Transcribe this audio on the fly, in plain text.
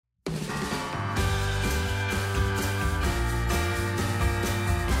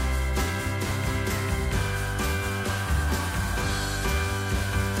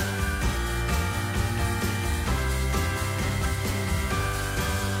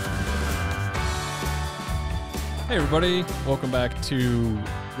Hey everybody, welcome back to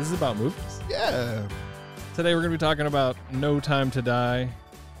This is About Movies. Yeah. Today we're going to be talking about No Time to Die,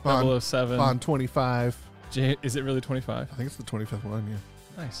 Bond, 007. Bond 25. Is it really 25? I think it's the 25th one, yeah.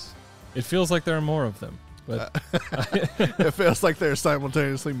 Nice. It feels like there are more of them, but It feels like there's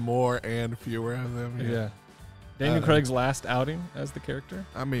simultaneously more and fewer of them. yeah. Daniel Craig's last outing as the character,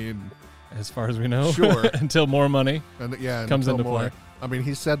 I mean, as far as we know. Sure. Until more money comes until into more. play. I mean,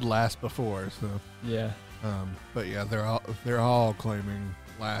 he said last before, so. Yeah. But yeah, they're all claiming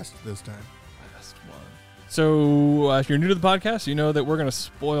last this time. Last one. So if you're new to the podcast, you know that we're going to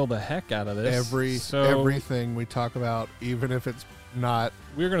spoil the heck out of this. Everything we talk about, even if it's not.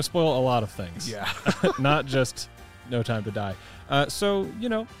 We're going to spoil a lot of things. Yeah. Not just No Time to Die. So,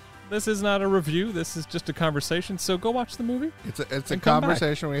 this is not a review. This is just a conversation. So go watch the movie. It's a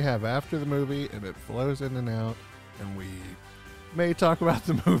conversation we have after the movie, and it flows in and out, and we may talk about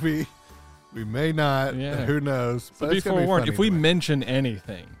the movie. We may not. Yeah. Who knows? So be forewarned. If we mention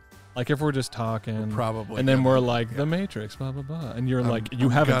anything, like if we're just talking, probably, and then we're like, The Matrix, blah, blah, blah. And you're like, you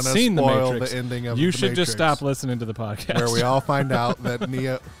haven't seen The Matrix. The ending of you the should Matrix, just stop listening to the podcast. where we all find out that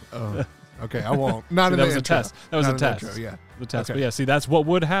Neo. Oh, okay, I won't. Not see, in that the was intro. a test. That was Not a test. Intro, yeah. The test. Okay. But yeah, see, that's what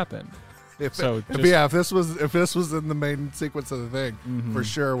would happen. If this was in the main sequence of the thing, for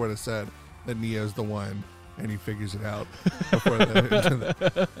sure would have said that Neo's the one, and he figures it out before the end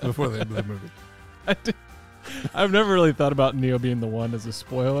of the movie. I've never really thought about Neo being the one as a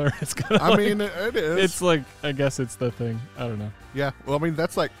spoiler. It's kind of. It is. It's like, I guess it's the thing. I don't know. Yeah. Well, I mean,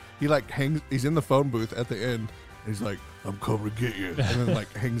 that's like he hangs. He's in the phone booth at the end. And he's like, "I'm coming to get you," and then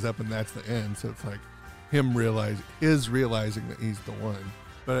hangs up, and that's the end. So it's like him realizing that he's the one.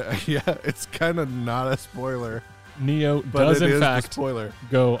 But yeah, it's kind of not a spoiler. Neo But does it in is fact the spoiler.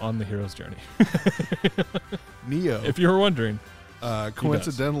 go on the hero's journey. Neo. If you were wondering,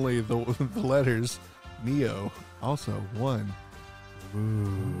 coincidentally, the letters Neo also one.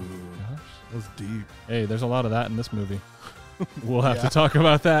 Ooh, gosh, that's deep. hey, there's a lot of that in this movie. We'll have to talk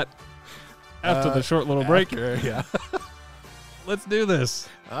about that after the short little break. Yeah. Let's do this.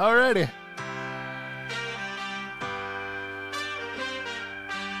 Alrighty.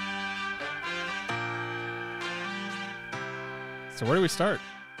 So where do we start?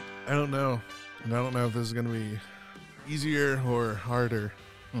 I don't know. And I don't know if this is going to be easier or harder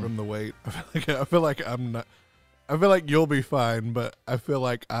from the wait. I feel like you'll be fine, but I feel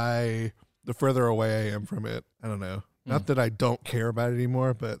like the further away I am from it, I don't know. Not that I don't care about it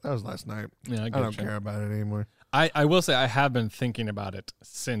anymore, but that was last night. Yeah, I don't care about it anymore. I will say I have been thinking about it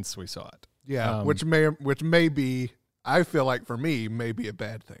since we saw it. Yeah, which may be, I feel like for me, may be a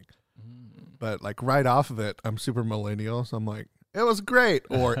bad thing. But right off of it, I'm super millennial, so I'm like, it was great,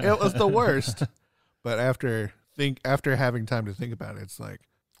 or it was the worst. But after having time to think about it, it's like,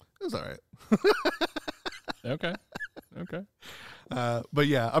 it was all right. Okay. But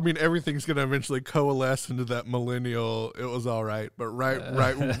yeah, I mean, everything's gonna eventually coalesce into that millennial. It was all right, but right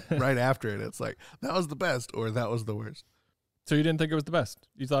after it, it's like that was the best, or that was the worst. So you didn't think it was the best?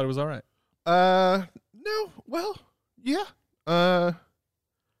 You thought it was all right? No. Well, yeah.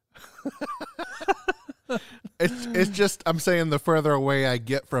 It's just I'm saying the further away I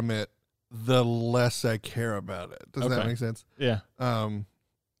get from it, the less I care about it. Does that make sense? Yeah. I'm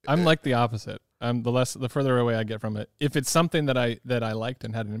like the opposite. The further away I get from it. If it's something that I liked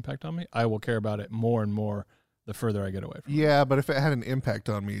and had an impact on me, I will care about it more and more the further I get away from it. Yeah, but if it had an impact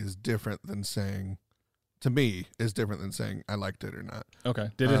on me is different than saying I liked it or not.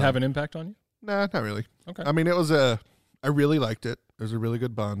 Okay. Did it have an impact on you? Nah, not really. Okay. I mean, I really liked it. It was a really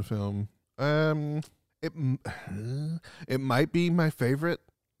good Bond film. It might be my favorite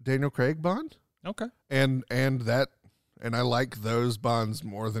Daniel Craig Bond. Okay. And I like those Bonds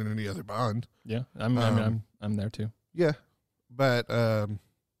more than any other Bond. Yeah, I'm there too. Yeah, but I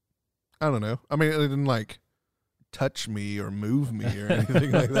don't know. I mean, it didn't touch me or move me or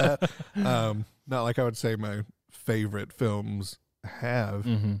anything like that. Not like I would say my favorite films have,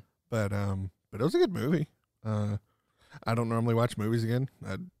 but it was a good movie. I don't normally watch movies again.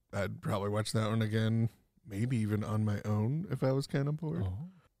 I'd probably watch that one again, maybe even on my own if I was kind of bored. Oh.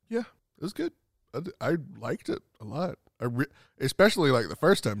 Yeah, it was good. I liked it a lot. Especially the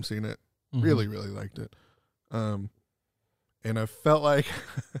first time seeing it. Really, really liked it. And I felt like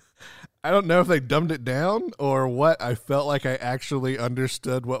I don't know if they dumbed it down or what. I felt like I actually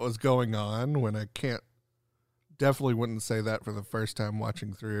understood what was going on when I definitely wouldn't say that for the first time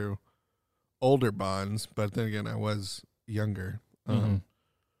watching through older Bonds, but then again, I was younger.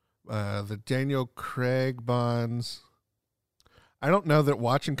 The Daniel Craig Bonds, I don't know that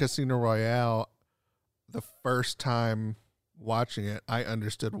watching Casino Royale, the first time watching it, I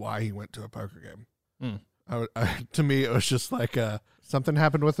understood why he went to a poker game. To me, it was just like something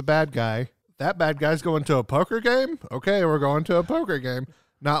happened with the bad guy. That bad guy's going to a poker game? Okay, we're going to a poker game.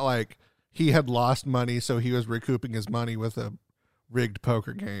 Not like he had lost money, so he was recouping his money with a rigged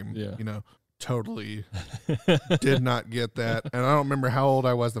poker game. Yeah. You know, totally did not get that. And I don't remember how old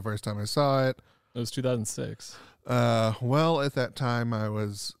I was the first time I saw it. It was 2006. Well, at that time I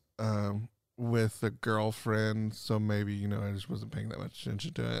was with a girlfriend, so maybe, you know, I just wasn't paying that much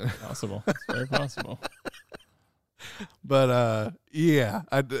attention to it. Possible. It's very possible. But yeah,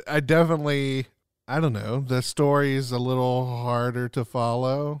 I definitely, I don't know, the story is a little harder to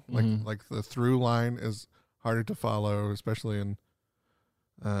follow. Like the through line is harder to follow, especially in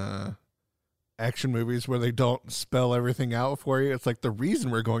action movies where they don't spell everything out for you. It's like the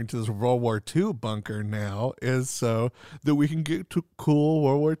reason we're going to this World War II bunker now is so that we can get to cool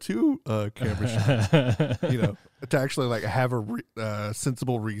World War II camera shots. You know, to actually like have a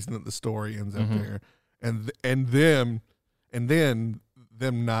sensible reason that the story ends up there, and then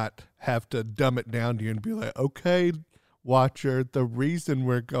them not have to dumb it down to you and be like, okay, watcher, the reason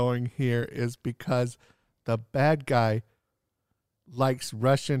we're going here is because the bad guy likes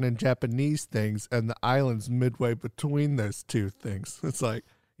Russian and Japanese things, and the island's midway between those two things. It's like,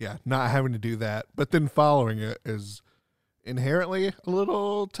 yeah, not having to do that, but then following it is inherently a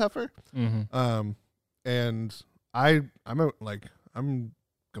little tougher. And I'm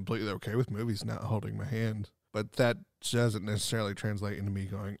completely okay with movies not holding my hand, but that doesn't necessarily translate into me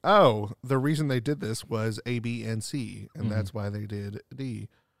going, oh, the reason they did this was A, B, and C, and that's why they did D.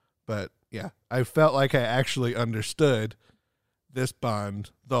 But yeah, I felt like I actually understood this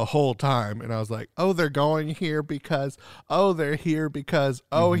Bond the whole time, and I was like, oh, they're going here because, oh, they're here because,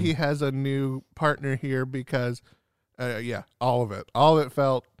 oh, he has a new partner here because, yeah, all of it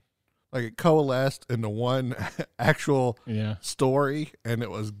felt like it coalesced into one actual story, and it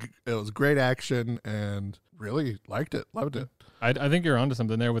was great action, and really liked it, loved it. I think you're onto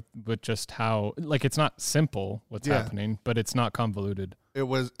something there with just how, like, it's not simple what's happening, but it's not convoluted.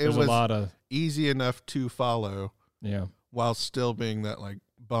 There's a lot of easy enough to follow. Yeah. While still being that, like,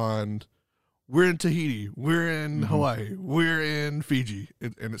 Bond, we're in Tahiti, we're in Hawaii, we're in Fiji,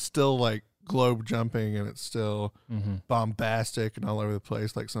 and it's still, like, globe jumping, and it's still bombastic and all over the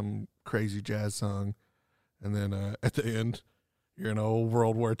place, like some crazy jazz song. And then at the end, you're in an old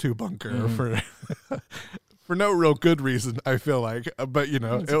World War II bunker for no real good reason, I feel like. But, you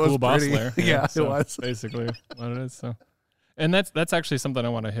know, it's it was cool boss pretty. Lair. Yeah, so it was. Basically what it is. So, and that's actually something I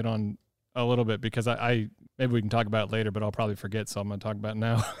want to hit on a little bit, because I maybe we can talk about it later, but I'll probably forget, so I'm going to talk about it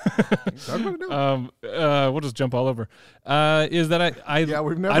now. We'll just jump all over. Is that I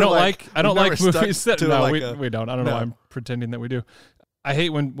don't like movies that we don't. I don't know why I'm pretending that we do. I hate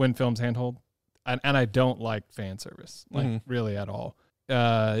when films handhold, and I don't like fan service, like really at all.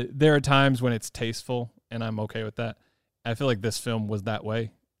 There are times when it's tasteful, and I'm okay with that. I feel like this film was that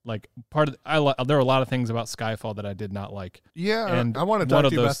way. Like there are a lot of things about Skyfall that I did not like. Yeah, and I want to talk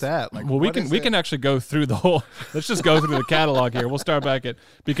to you about that. Like, well, we can actually go through the whole. Let's just go through the catalog here. We'll start back at,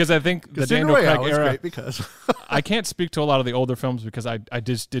 because I think the Daniel Craig era. Great because I can't speak to a lot of the older films because I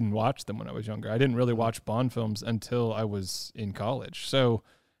just didn't watch them when I was younger. I didn't really watch Bond films until I was in college. So,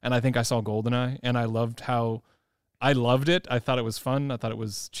 and I think I saw GoldenEye, and I loved it. I thought it was fun. I thought it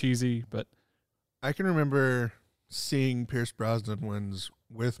was cheesy, but I can remember seeing Pierce Brosnan ones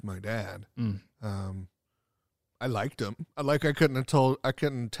with my dad. I liked him. I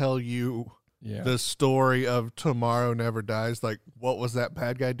couldn't tell you the story of Tomorrow Never Dies. Like, what was that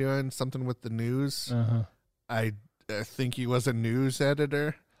bad guy doing? Something with the news. I think he was a news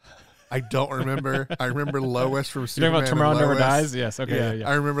editor. I don't remember. I remember Lois from Superman. You're talking about Tomorrow Never Dies? Yes. Okay. Yeah.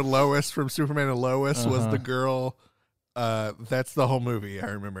 I remember Lois from Superman, and Lois was the girl. That's the whole movie.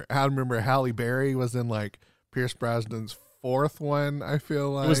 I remember Halle Berry was in like Pierce Brosnan's fourth one, I feel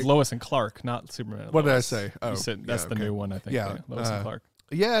like. It was Lois and Clark, not Superman and What Lois. did I say? Oh, that's the new one, I think. Yeah, Lois and Clark.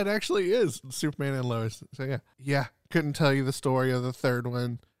 Yeah, it actually is Superman and Lois. So yeah. Couldn't tell you the story of the third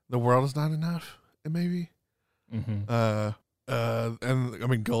one. The World Is Not Enough. Maybe. And I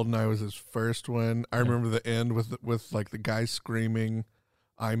mean, GoldenEye was his first one. I remember the end with like the guy screaming,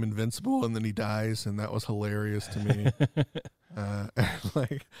 "I'm invincible," and then he dies, and that was hilarious to me.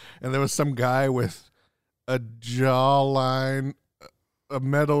 And there was some guy with a jawline, a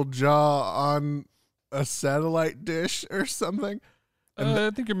metal jaw on a satellite dish or something. And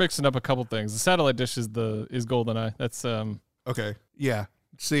I think you're mixing up a couple things. The satellite dish is GoldenEye. That's okay. Yeah.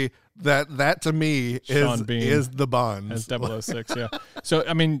 See, that to me is the Bond. As 006, yeah. So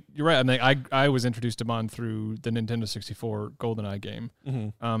I mean, you're right. I mean, I was introduced to Bond through the Nintendo 64 GoldenEye game,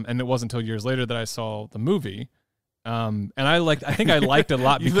 and it wasn't until years later that I saw the movie, And I think I liked it a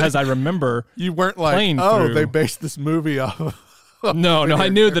lot because I remember you weren't like, oh, they based this movie off of. No, I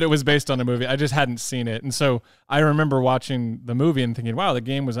knew that it was based on a movie. I just hadn't seen it. And so I remember watching the movie and thinking, wow, the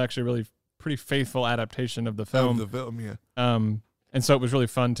game was actually really pretty faithful adaptation of the film. Yeah. And so it was really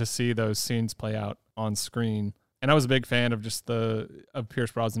fun to see those scenes play out on screen. And I was a big fan of just of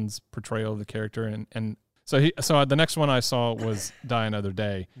Pierce Brosnan's portrayal of the character. And so the next one I saw was Die Another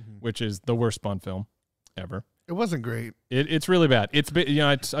Day, which is the worst Bond film ever. It wasn't great. It's really bad.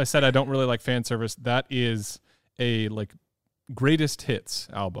 I said I don't really like fan service. That is a greatest hits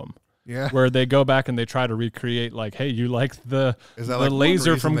album. Yeah. Where they go back and they try to recreate hey, you like the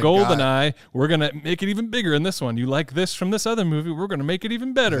laser from GoldenEye, we're going to make it even bigger in this one. You like this from this other movie, we're going to make it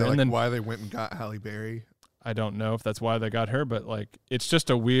even better. And then why they went and got Halle Berry? I don't know if that's why they got her, but it's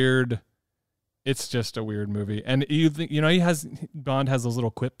just a weird movie. And you think, Bond has those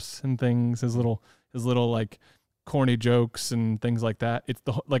little quips and things, his little corny jokes and things like that. It's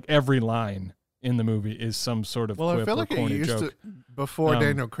every line in the movie is some sort of quip or corny joke. Before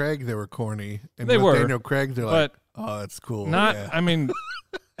Daniel Craig, they were corny. And they were. Daniel Craig, they're oh, that's cool. Not, yeah. I mean,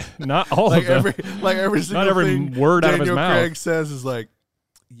 not all of them. Every single not every thing word Daniel out of his mouth. Craig says is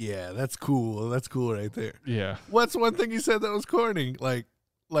yeah, that's cool. That's cool right there. Yeah. What's one thing he said that was corny? Like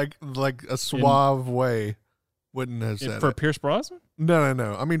a suave way. Wouldn't have said for it. Pierce Brosnan?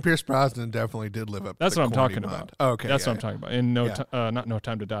 No. I mean, Pierce Brosnan definitely did live up. That's to what I'm talking Bond. about. Oh, okay, that's what I'm talking about. In not No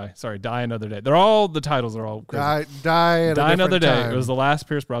Time to Die. Sorry, Die Another Day. The titles are all crazy. Die Another time. Day. It was the last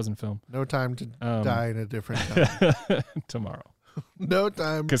Pierce Brosnan film. No Time to Die in a Different Time. Tomorrow. No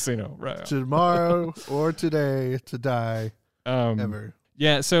time. Casino. Right. Tomorrow or today to die. Ever.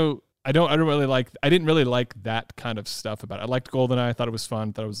 Yeah. So I didn't really like that kind of stuff about it. I liked GoldenEye. I thought it was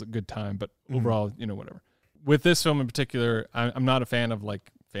fun. Thought it was a good time. But overall, whatever. With this film in particular, I'm not a fan of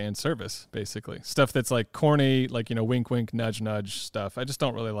fan service, basically. Stuff that's corny, wink, wink, nudge, nudge stuff. I just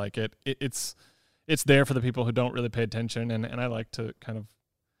don't really like it. It's there for the people who don't really pay attention, and I like to kind of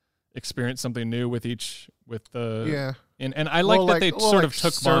experience something new with the... Yeah. And I like that they sort of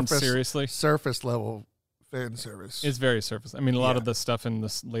took Bond seriously. Surface level fan service. It's very surface. I mean, a lot of the stuff in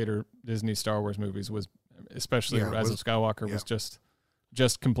the later Disney Star Wars movies was, especially Rise of Skywalker, was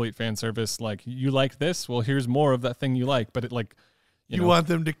just complete fan service. You like this? Well, here's more of that thing you like. But it you want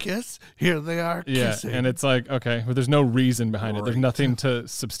them to kiss? Here they are kissing. And it's okay, well, there's no reason behind it. There's nothing to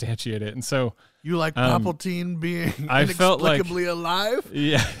substantiate it. And so you like Palpatine being inexplicably alive?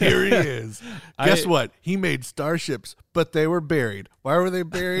 Yeah. Here he is. Guess what? He made starships, but they were buried. Why were they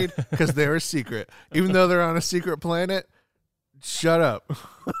buried? Because they were secret. Even though they're on a secret planet, shut up.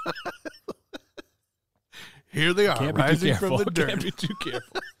 Here they are, rising from the dirt. Can't be too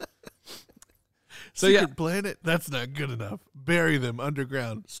careful. Secret planet? That's not good enough. Bury them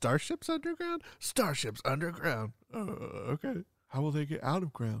underground. Starships underground? Starships underground. Okay. How will they get out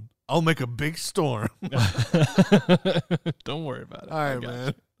of ground? I'll make a big storm. Don't worry about it. All right,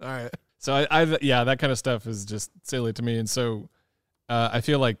 man. All right. So that kind of stuff is just silly to me. And so I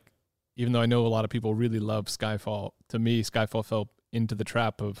feel like even though I know a lot of people really love Skyfall, to me, Skyfall fell into the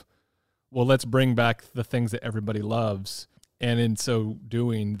trap of, well, let's bring back the things that everybody loves. And in so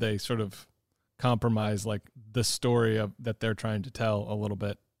doing, they sort of compromise the story that they're trying to tell a little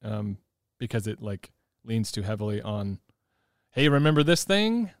bit, because it leans too heavily on, hey, remember this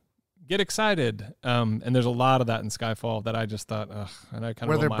thing? Get excited. And there's a lot of that in Skyfall that I just thought, ugh. And I kind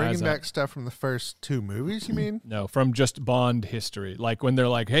of were they bringing back stuff from the first two movies, you mean? No, from just Bond history. When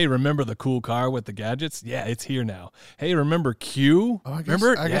they're hey, remember the cool car with the gadgets? Yeah, it's here now. Hey, remember Q? Oh, I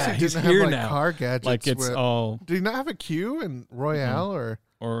guess it didn't have now. Car gadgets. It's all... Did he not have a Q in Royale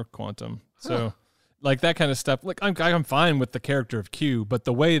or Quantum? So that kind of stuff. I'm fine with the character of Q, but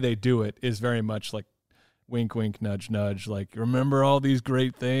the way they do it is very much wink, wink, nudge, nudge. Remember all these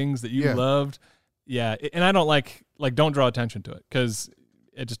great things that you loved? Yeah. And I don't don't draw attention to it because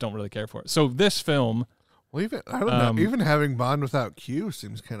I just don't really care for it. So this film... Well, I don't know. Even having Bond without Q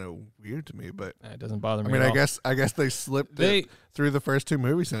seems kind of weird to me, but... It doesn't bother me I mean, at all. I guess they slipped it through the first two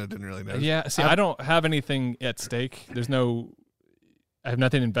movies and it didn't really notice. Yeah. See, I don't have anything at stake. I have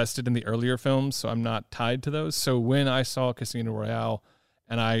nothing invested in the earlier films, so I'm not tied to those. So when I saw Casino Royale,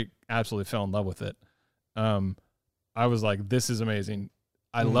 and I absolutely fell in love with it, I was like, this is amazing.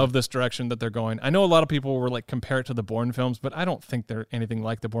 I love this direction that they're going. I know a lot of people were compare it to the Bourne films, but I don't think they're anything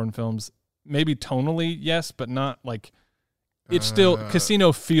like the Bourne films. Maybe tonally, yes, but not it's still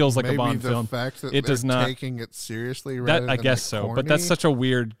Casino feels like a Bond film. Fact that it does not taking it seriously. I guess so, but that's such a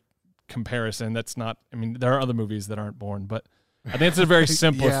weird comparison. That's not. I mean, there are other movies that aren't Bourne, but I think it's a very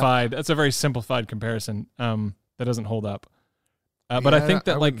simplified. That's a very simplified comparison that doesn't hold up. But I think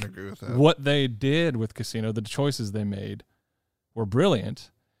that what they did with Casino, the choices they made, were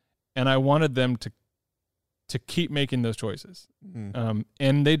brilliant, and I wanted them to keep making those choices.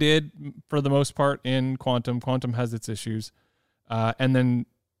 And they did, for the most part, in Quantum. Quantum has its issues. And then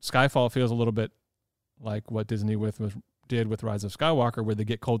Skyfall feels a little bit like what Disney did with Rise of Skywalker, where they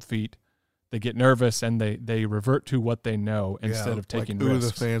get cold feet, they get nervous, and they revert to what they know instead of taking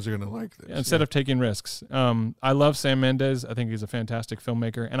risks. The fans are going to like this. Instead of taking risks. I love Sam Mendes. I think he's a fantastic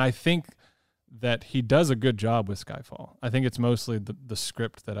filmmaker, and I think that he does a good job with Skyfall. I think it's mostly the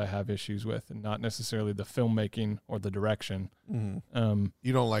script that I have issues with, and not necessarily the filmmaking or the direction.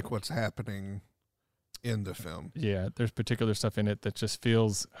 You don't like what's happening in the film. Yeah, there's particular stuff in it that just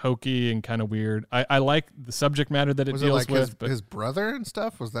feels hokey and kind of weird. I like the subject matter that it deals with. But his brother and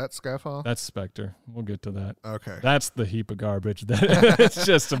stuff? Was that Skyfall? That's Spectre. We'll get to that. Okay. That's the heap of garbage. It's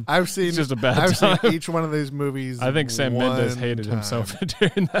just a I've seen each one of these movies. I think Sam Mendes hated himself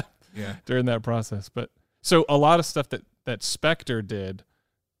during that process. But so a lot of stuff that Spectre did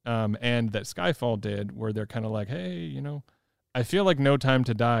and that Skyfall did, where they're kind of like, hey, I feel like No Time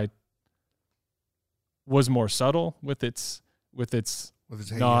to Die was more subtle with its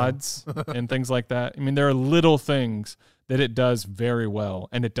nods and things like that. I mean, there are little things that it does very well,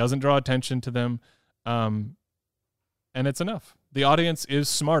 and it doesn't draw attention to them, and it's enough. The audience is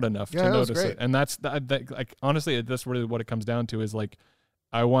smart enough to notice it, and that's like honestly, that's really what it comes down to. Is like,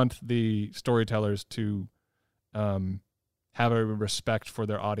 I want the storytellers to have a respect for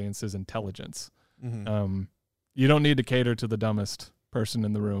their audience's intelligence. You don't need to cater to the dumbest person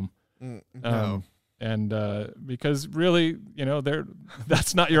in the room. No. And because really,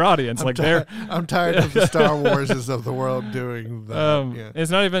 that's not your audience. I'm tired of the Star Warses of the world doing that. It's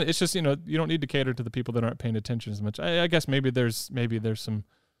not even. It's just you don't need to cater to the people that aren't paying attention as much. I guess maybe there's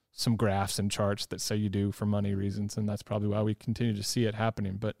some graphs and charts that say you do for money reasons, and that's probably why we continue to see it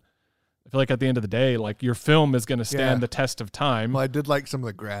happening. But I feel like at the end of the day, like your film is going to stand the test of time. Well, I did like some of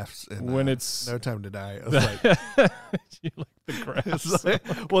the graphs in when it's No Time to Die. I was like, you like the graphs?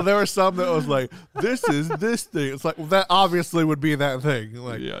 Well, there were some that was like, this is this thing. It's like, well, that obviously would be that thing.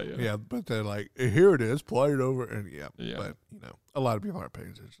 Like, yeah. But they're like, here it is, play it over, and But a lot of people aren't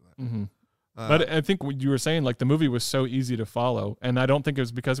paying attention to that. Mm-hmm. But I think what you were saying, like the movie was so easy to follow, and I don't think it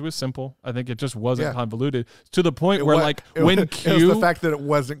was because it was simple. I think it just wasn't convoluted to the point where, when Q, it was the fact that it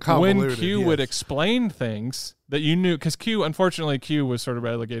wasn't convoluted. When Q would explain things that you knew, because unfortunately, Q was sort of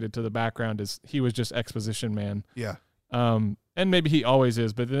relegated to the background as he was just exposition man. Yeah. And maybe he always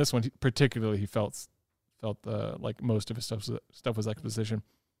is, but in this one particularly, he felt like most of his stuff was exposition.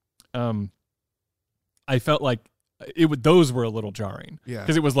 I felt like those were a little jarring. Yeah.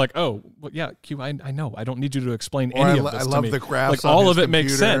 Because it was like, oh, well, yeah, Q, I know. I don't need you to explain any of this to me. I love the graphs. Like all of it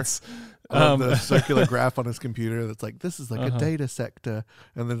makes sense. The circular graph on his computer that's like, this is like a data sector.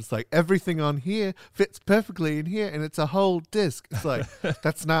 And then it's like, everything on here fits perfectly in here, and it's a whole disk. It's like,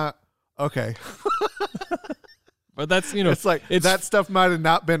 that's not, okay. But that's, it's like, that stuff might have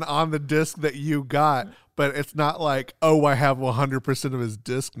not been on the disk that you got, but it's not like, oh, I have 100% of his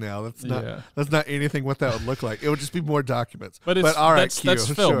disk now. That's not anything what that would look like. It would just be more documents. But all right, that's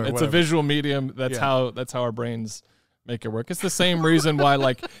film. Sure, it's whatever. A visual medium. That's how our brains make it work. It's the same reason why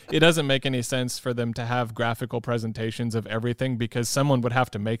it doesn't make any sense for them to have graphical presentations of everything, because someone would have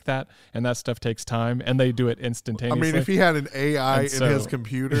to make that, and that stuff takes time, and they do it instantaneously. I mean, if he had an AI in his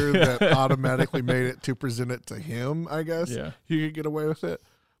computer that automatically made it to present it to him, I guess he could get away with it.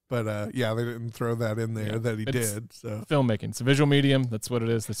 But they didn't throw that in there that he did. So filmmaking, it's a visual medium. That's what it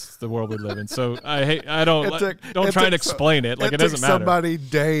is. This is the world we live in. So don't try and explain it. Like it doesn't matter. Somebody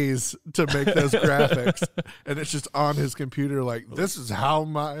days to make those graphics, and it's just on his computer. Like, this is how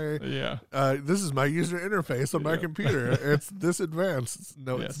this is my user interface on my computer. It's this advanced.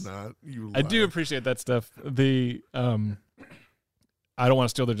 No, it's not. I do appreciate that stuff. The I don't want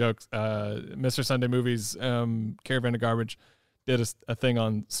to steal the jokes. Mr. Sunday Movies, Caravan of Garbage did a thing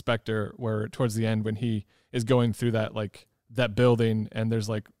on Spectre where towards the end, when he is going through that building, and there's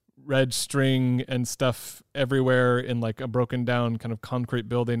like red string and stuff everywhere in like a broken down kind of concrete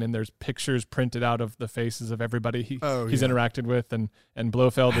building, and there's pictures printed out of the faces of everybody he's interacted with, and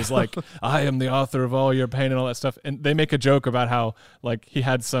Blofeld is like, I am the author of all your pain and all that stuff, and they make a joke about how like he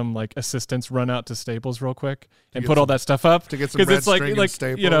had some like assistants run out to Staples real quick and put all that stuff up to get some red string and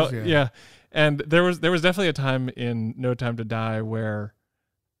Staples, And there was definitely a time in No Time to Die where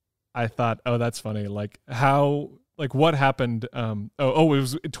I thought, oh, that's funny. Like how, like what happened? It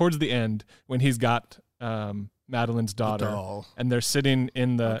was towards the end when he's got Madeline's daughter, and they're sitting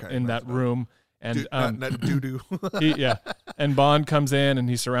in that room, And not doo-doo. And Bond comes in and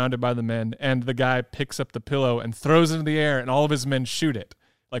he's surrounded by the men, and the guy picks up the pillow and throws it in the air, and all of his men shoot it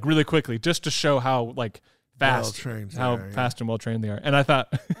like really quickly, just to show how like fast and well trained they are. And I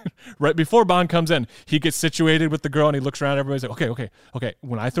thought right before Bond comes in, he gets situated with the girl and he looks around, everybody's like, okay,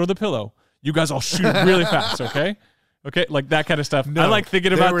 when I throw the pillow, you guys all shoot really fast, okay? Okay, like that kind of stuff. No, I like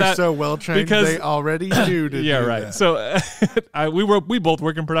thinking about that. They were so well trained because they already knew to do right. that. So we both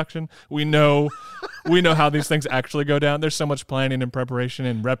work in production. We know how these things actually go down. There's so much planning and preparation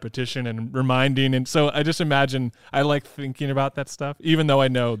and repetition and reminding, and so I just imagine I like thinking about that stuff, even though I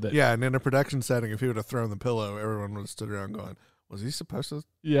know that. Yeah, and in a production setting, if he would have thrown the pillow, everyone would have stood around going, "Was he supposed to?"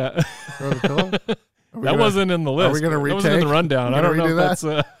 Throw the pillow. That wasn't in the list. Are we going to retake? That wasn't in the rundown. I don't know if that's.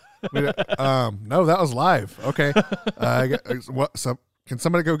 No, that was live. Okay. Can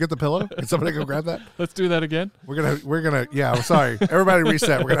somebody go get the pillow? Can somebody go grab that? Let's do that again. We're gonna. Yeah, I'm sorry. Everybody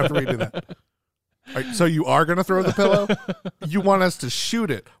reset. We're gonna have to redo that. All right, so you are gonna throw the pillow? You want us to shoot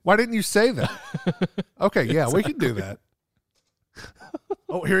it? Why didn't you say that? Okay, yeah, exactly. We can do that.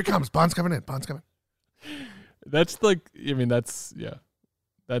 Oh, here he comes. Bond's coming in. That's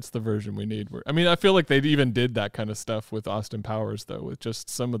That's the version we need. I feel like they even did that kind of stuff with Austin Powers, though, with just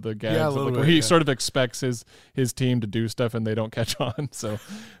some of the gags where he sort of expects his team to do stuff and they don't catch on. So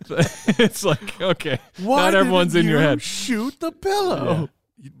it's like, okay, not everyone's in your head. Shoot the pillow.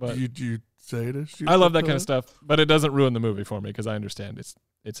 Yeah. You say to shoot. I love that kind of stuff, but it doesn't ruin the movie for me because I understand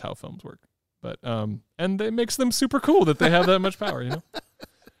it's how films work. But and it makes them super cool that they have that much power, you know.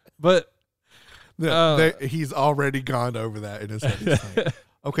 But he's already gone over that in his head.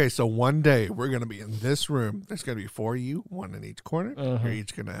 Okay, so one day we're going to be in this room. There's going to be 4 of you, one in each corner. You're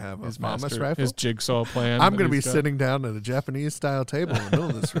each going to have a Thomas rifle. His jigsaw plan. I'm going to be sitting down at a Japanese-style table in the middle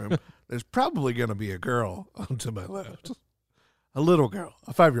of this room. There's probably going to be a girl to my left. A little girl,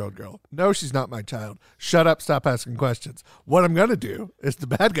 a 5-year-old girl. No, she's not my child. Shut up, stop asking questions. What I'm going to do is the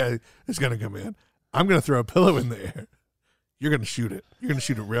bad guy is going to come in. I'm going to throw a pillow in the air. You're going to shoot it. You're going to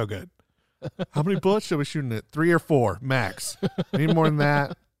shoot it real good. How many bullets should we shooting at? 3 or 4 max. Any more than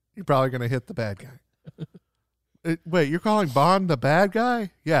that, you're probably going to hit the bad guy. Wait, you're calling Bond the bad guy?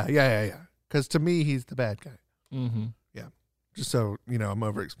 Yeah. Because to me, he's the bad guy. Mm-hmm. Yeah. Just so, I'm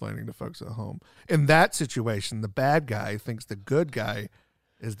over-explaining to folks at home. In that situation, the bad guy thinks the good guy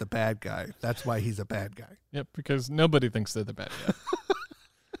is the bad guy. That's why he's a bad guy. Yep, because nobody thinks they're the bad guy.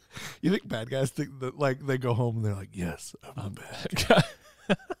 You think bad guys think that, like, they go home and they're like, yes, I'm the bad guy.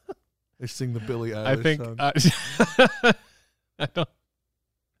 They sing the Billie Eilish song.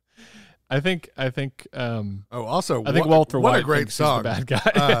 I think. Also, I think Walter White. What a great song! The bad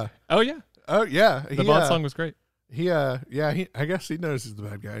guy. Oh yeah. The Bond song was great. I guess he knows he's the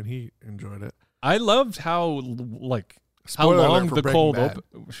bad guy, and he enjoyed it. I loved how long the cold open.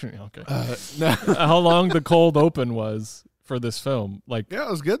 Okay. How long the cold open was for this film. Like, yeah, it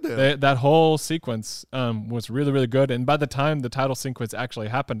was good there. That whole sequence was really, really good. And by the time the title sequence actually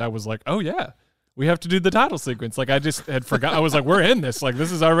happened, I was like, oh yeah, we have to do the title sequence. Like, I just had forgot. I was like, we're in this. Like,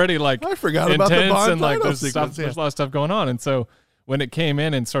 this is already like I forgot about the Bond and like title sequence. There's a lot of stuff going on. And so when it came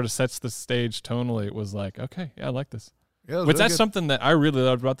in and sort of sets the stage tonally, it was like, okay, yeah, I like this. Yeah, but that's something that I really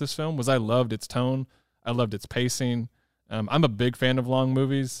loved about this film was I loved its tone. I loved its pacing. I'm a big fan of long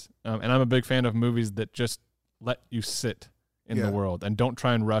movies, and I'm a big fan of movies that just let you sit in the world and don't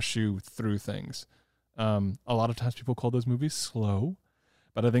try and rush you through things. A lot of times people call those movies slow,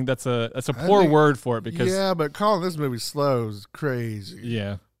 but I think that's a poor word for it because but calling this movie slow is crazy.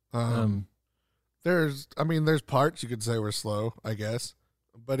 Yeah. There's parts you could say were slow, I guess,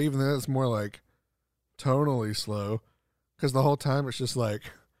 but even then it's more like tonally slow because the whole time it's just like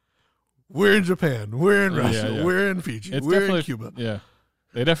we're in Japan, we're in Russia, we're in Fiji, we're in Cuba. Yeah,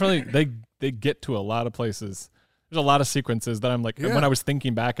 they definitely they get to a lot of places. There's a lot of sequences that I'm like, when I was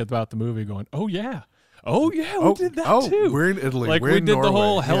thinking back about the movie going, we did that too. We're in Italy. Like, we did Norway. The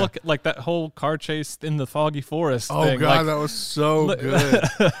whole like that whole car chase in the foggy forest thing. Oh, God, that was so good.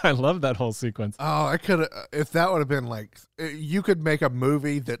 I love that whole sequence. Oh, I could have, if that would have been like, you could make a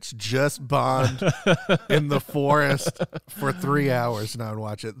movie that's just Bond in the forest for 3 hours and I would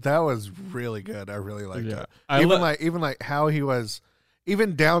watch it. That was really good. I really liked it. Even like how he was,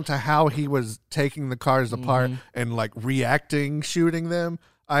 even down to how he was taking the cars apart and like reacting, shooting them.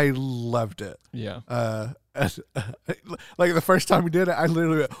 I loved it. Yeah. Like the first time we did it, I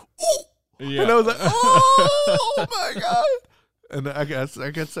literally went, "Ooh!" And I was like, "Oh my God!" And I got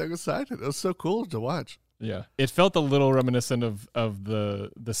so excited. It was so cool to watch. Yeah, it felt a little reminiscent of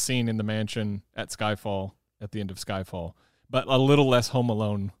the scene in the mansion at Skyfall, at the end of Skyfall, but a little less Home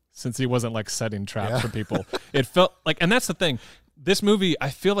Alone since he wasn't like setting traps for people. It felt like, and that's the thing. this movie, I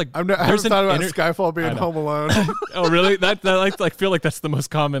feel like I haven't thought about Skyfall being Home Alone. Oh, really? That I feel like that's the most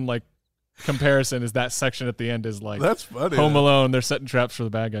common like comparison. Is that section at the end is like that's funny. Home Alone. They're setting traps for the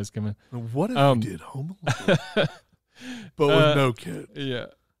bad guys coming. What if we did Home Alone, but with no kid? Yeah,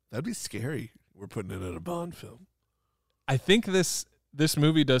 that'd be scary. We're putting it in a Bond film. I think this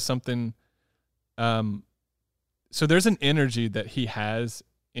movie does something. So there's an energy that he has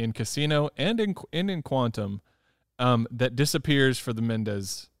in Casino and in Quantum that disappears for the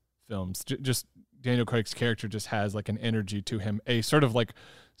Mendes films. Just Daniel Craig's character just has like an energy to him, a sort of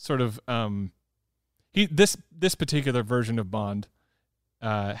this particular version of Bond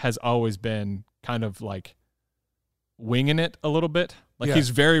has always been kind of like winging it a little bit. Like he's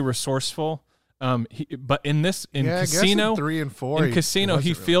very resourceful. But in Casino, in 3 and 4,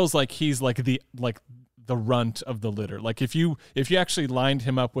 he feels like he's like the runt of the litter. Like if you actually lined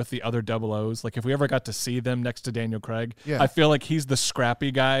him up with the other 00s, like if we ever got to see them next to Daniel Craig, I feel like he's the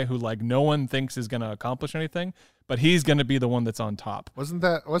scrappy guy who like no one thinks is going to accomplish anything, but he's going to be the one that's on top. Wasn't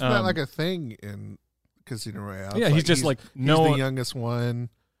that like a thing in Casino Royale? Yeah, he's just like he's the youngest one.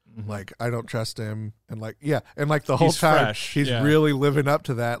 Like I don't trust him, and like the whole time he's really living up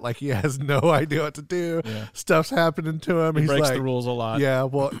to that. Like he has no idea what to do. Stuff's happening to him. He he's breaks like, the rules a lot. Yeah,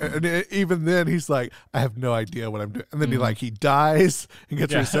 well, and even then he's like, I have no idea what I'm doing. And then he dies and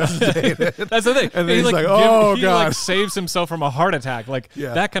gets resuscitated. That's the thing. And then he's like, oh he god, like saves himself from a heart attack. Like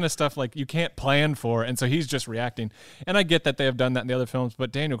that kind of stuff. Like you can't plan for, and so he's just reacting. And I get that they have done that in the other films,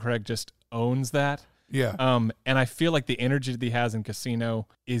 but Daniel Craig just owns that. Yeah. And I feel like the energy that he has in Casino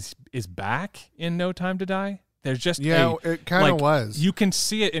is back in No Time to Die. There's just it kind of was. You can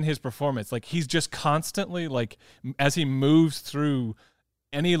see it in his performance. Like he's just constantly like as he moves through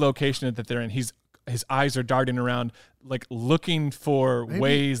any location that they're in, his eyes are darting around, like looking for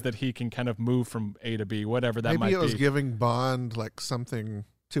ways that he can kind of move from A to B, whatever that might be. Maybe it was giving Bond like something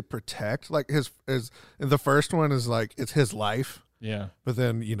to protect. Like his the first one is like it's his life. Yeah. But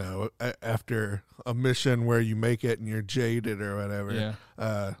then, after a mission where you make it and you're jaded or whatever,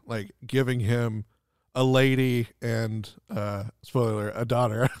 like giving him a lady and, spoiler, a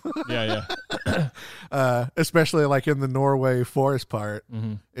daughter. Yeah. Especially like in the Norway forest part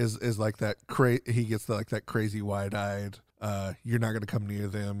is like that he gets that crazy wide-eyed, you're not going to come near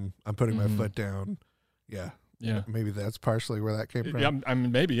them. I'm putting my foot down. Yeah. Yeah. Maybe that's partially where that came from. Yeah. I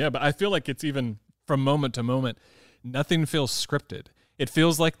mean, maybe, yeah. But I feel like it's even from moment to moment, nothing feels scripted. It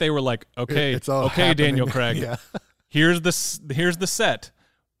feels like they were like, okay, it's all happening. Daniel Craig, here's the set.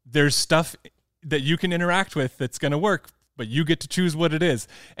 There's stuff that you can interact with that's going to work, but you get to choose what it is.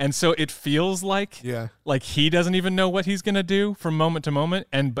 And so it feels like he doesn't even know what he's going to do from moment to moment.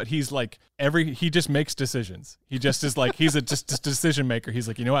 But he's like he just makes decisions. He just is like, he's just a decision maker. He's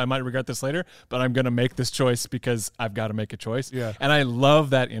like, you know what? I might regret this later, but I'm going to make this choice because I've got to make a choice. Yeah. And I love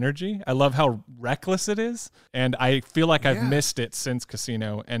that energy. I love how reckless it is. And I feel like I've missed it since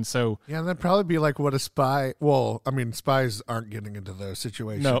Casino. And so. Yeah. And that'd probably be like what a spy. Well, I mean, spies aren't getting into those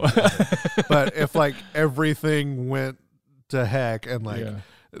situations. No. But if like everything went to heck and like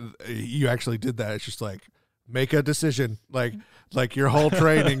you actually did that, it's just like make a decision. Like your whole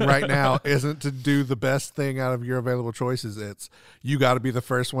training right now isn't to do the best thing out of your available choices. It's you got to be the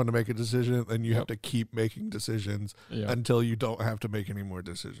first one to make a decision, and you have to keep making decisions until you don't have to make any more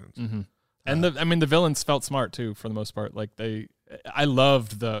decisions. And the villains felt smart too for the most part. Like I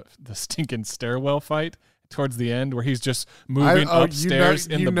loved the stinking stairwell fight towards the end where he's just moving upstairs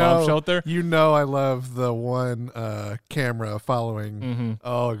in the bomb shelter. I love the one camera following.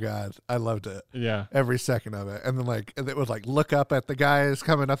 Oh god, I loved it. Yeah, every second of it. And then like it would like look up at the guys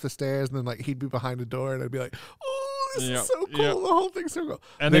coming up the stairs, and then like he'd be behind a door, and I'd be like, oh, this is so cool. The whole thing's so cool.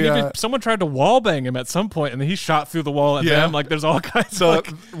 And then someone tried to wall bang him at some point, and then he shot through the wall at them. Like there's all kinds. So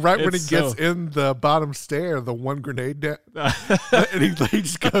right when he gets in the bottom stair, the one grenade and he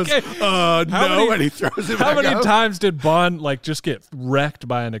just goes, and he throws it. How many times did Bond like just get wrecked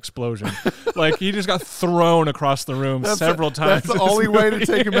by an explosion? Like he just got thrown across the room several times. That's the only way to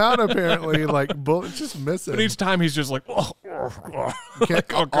take him out. Apparently, like bullets just miss him. But each time he's just like, I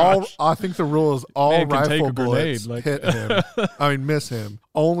think the rule is all rifle bullets hit him. I mean, miss him.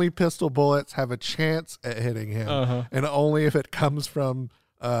 Only pistol bullets have a chance at hitting him, and only if it comes from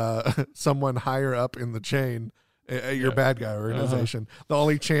someone higher up in the chain. Your bad guy organization. The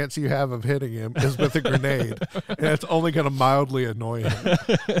only chance you have of hitting him is with a grenade, and it's only going to mildly annoy him.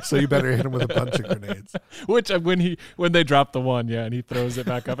 So you better hit him with a bunch of grenades. Which when they drop the one, and he throws it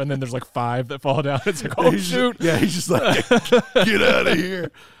back up, and then there's like 5 that fall down. It's like, oh shoot! He's just like, get out of here.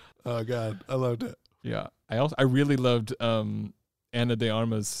 Oh god, I loved it. Yeah, I really loved Ana de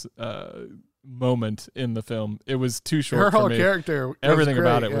Armas' moment in the film. It was too short. Her for whole me. character, everything great,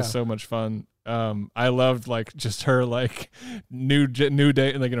 about it was so much fun. I loved like just her like new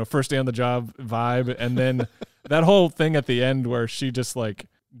day, like, you know, first day on the job vibe, and then that whole thing at the end where she just like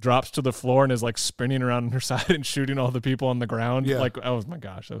drops to the floor and is like spinning around on her side and shooting all the people on the ground. Yeah. Like, oh my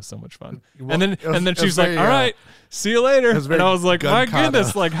gosh, that was so much fun. Well, and then she's like, all right, see you later. And I was like, my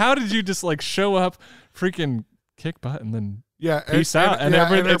goodness, like, how did you just like show up, freaking kick butt, and then peace out? And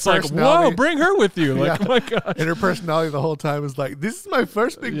it's like, whoa, bring her with you. Like, oh my gosh. And her personality the whole time is like, this is my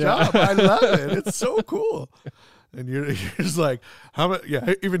first big job. I love it. It's so cool. And you're just like, how much?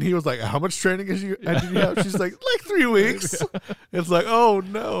 Yeah, even he was like, how much training did you have? She's like 3 weeks. It's like, oh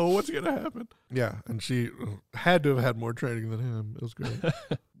no, what's gonna happen? Yeah, and she had to have had more training than him. It was great.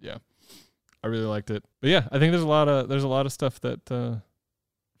 Yeah, I really liked it. But yeah, I think there's a lot of stuff that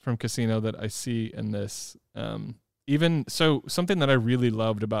from Casino that I see in this. Even so, something that I really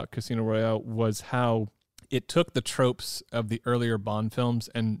loved about Casino Royale was how it took the tropes of the earlier Bond films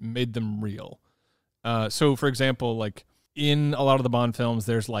and made them real. So, for example, like in a lot of the Bond films,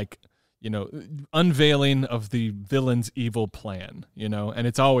 there's like, you know, unveiling of the villain's evil plan, you know, and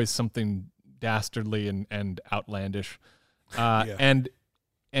it's always something dastardly and outlandish. And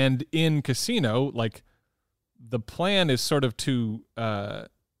in Casino, like the plan is sort of to,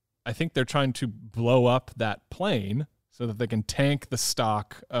 I think they're trying to blow up that plane so that they can tank the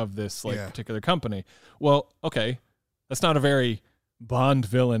stock of this particular company. Well, okay, that's not a very Bond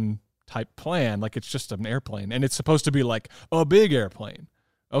villain type plan. Like, it's just an airplane, and it's supposed to be like a big airplane.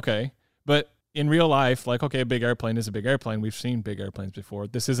 Okay, but in real life, like, okay, a big airplane is a big airplane. We've seen big airplanes before.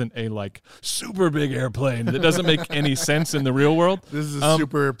 This isn't a like super big airplane that doesn't make any sense in the real world. This is a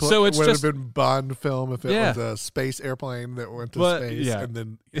super. So it would have been Bond film if it was a space airplane that went to space, and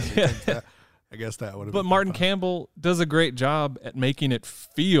then I guess that would have. But Martin Campbell does a great job at making it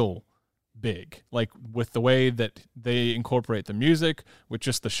feel big, like with the way that they incorporate the music, with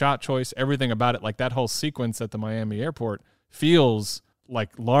just the shot choice, everything about it. Like that whole sequence at the Miami airport feels like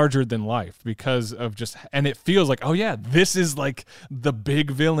larger than life because of just, and it feels like, oh yeah, this is like the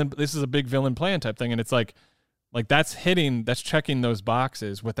big villain. This is a big villain plan type thing. And it's like that's checking those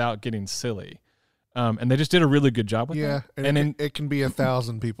boxes without getting silly. And they just did a really good job with that. Yeah, and it can be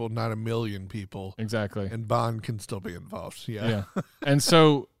 1,000 people, not 1,000,000 people. Exactly. And Bond can still be involved. Yeah. And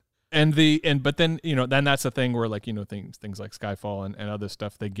so, but then, you know, then that's the thing where, like, you know, things like Skyfall and other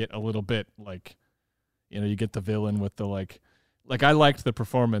stuff, they get a little bit like, you know, you get the villain with the like I liked the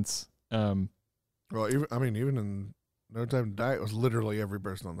performance. Well, even in No Time to Die, it was literally every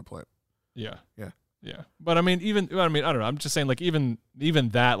person on the planet. Yeah. But I mean, I don't know. I'm just saying, like, even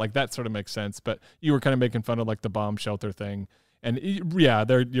that, like, that sort of makes sense. But you were kind of making fun of like the bomb shelter thing, and yeah,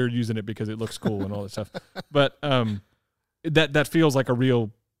 you're using it because it looks cool and all that stuff. But that feels like a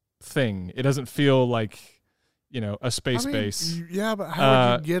real thing. It doesn't feel like, you know, a space base. Yeah, but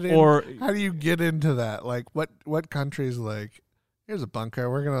how would you get in? Or how do you get into that? Like, what country's like, here's a bunker,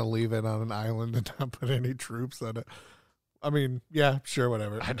 we're gonna leave it on an island and not put any troops on it? I mean, yeah, sure,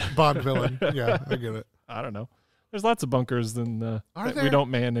 whatever. Bond villain. Yeah, I get it. I don't know. There's lots of bunkers that we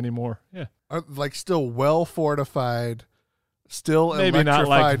don't man anymore. Yeah, like still well fortified. Still maybe electrified not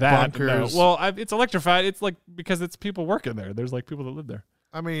like that. Bunkers. No. Well, it's electrified. It's like because it's people working there. There's like people that live there.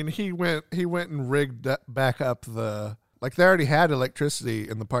 I mean, he went and rigged back up they already had electricity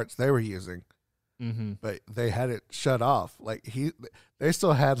in the parts they were using, but they had it shut off. Like they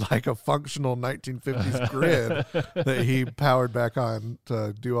still had like a functional 1950s grid that he powered back on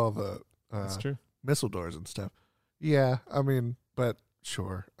to do all the That's true. Missile doors and stuff. Yeah, I mean, but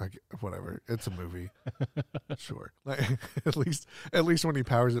sure, whatever. It's a movie. Sure, like at least when he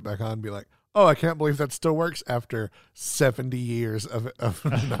powers it back on, be like, oh, I can't believe that still works after 70 years of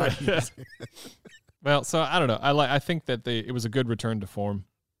not using it. Well, so I don't know. I think that it was a good return to form.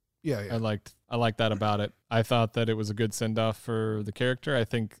 Yeah. I liked that about it. I thought that it was a good send off for the character. I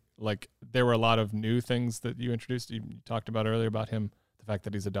think like there were a lot of new things that you introduced. You talked about earlier about him, the fact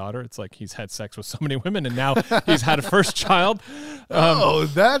that he's a daughter. It's like he's had sex with so many women, and now he's had a first child.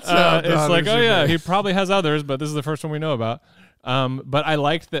 That's it's like, oh yeah, he probably has others, but this is the first one we know about. But I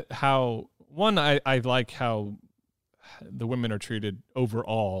liked that how. One, I like how the women are treated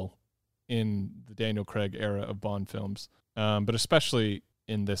overall in the Daniel Craig era of Bond films, but especially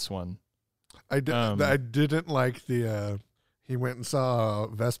in this one. I didn't like the he went and saw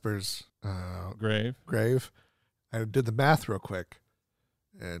Vesper's grave. I did the math real quick,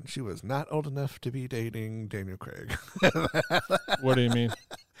 and she was not old enough to be dating Daniel Craig. What do you mean?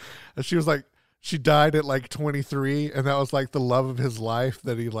 She was like she died at like 23, and that was like the love of his life,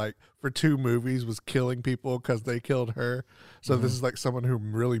 that he like for 2 movies was killing people because they killed her. So this is like someone who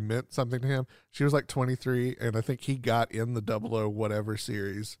really meant something to him. She was like 23, and I think he got in the 00 whatever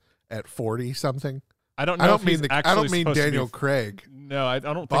series at 40 something. I don't know. I don't mean Daniel Craig. No, I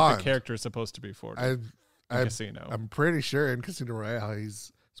don't think the character is supposed to be 40. Casino. I'm pretty sure in Casino Royale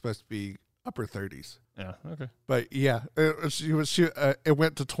he's supposed to be upper 30s. Yeah. Okay. But yeah, it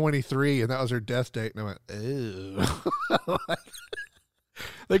went to 23, and that was her death date, and I went, ew.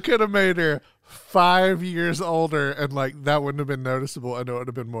 They could have made her 5 years older, and like that wouldn't have been noticeable, and it would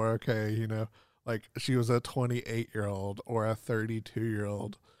have been more okay, you know. Like she was a 28-year-old or a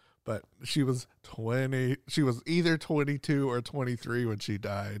 32-year-old, but she was 20. She was either 22 or 23 when she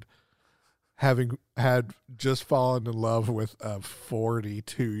died, having had just fallen in love with a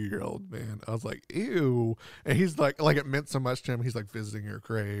 42-year-old man. I was like, ew. And he's like it meant so much to him. He's like visiting her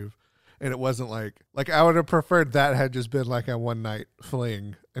grave. And it wasn't like I would have preferred that had just been like a one night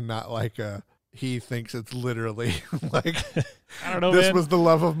fling, and not like he thinks it's literally like, I don't know, this man. was the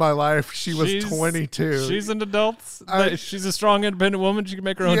love of my life. She's 22. She's an adult. She's a strong, independent woman. She can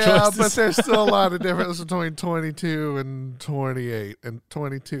make her own choices. Yeah, but there's still a lot of difference between 22 and 28, and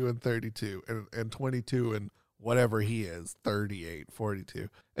 22 and 32, and 22 and whatever he is, 38, 42.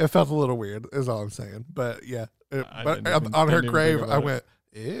 It felt a little weird, is all I'm saying. But yeah, on her grave, I went,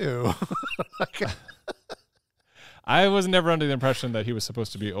 ew. I was never under the impression that he was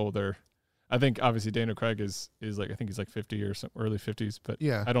supposed to be older. I think obviously Daniel Craig is like, I think he's like 50 or some early 50s, but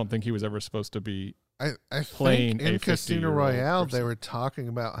yeah, I don't think he was ever supposed to be. I playing think in Casino Royale they were talking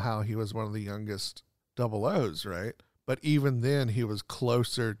about how he was one of the youngest 00s, right? But even then he was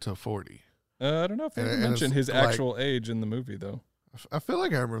closer to 40. I don't know if they mentioned his actual age in the movie though. I feel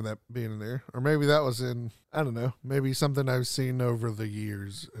like I remember that being in there, or maybe that was in, I don't know, maybe something I've seen over the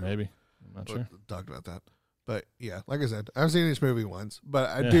years. Maybe, I'm not sure. Talked about that. But yeah, like I said, I've seen this movie once, but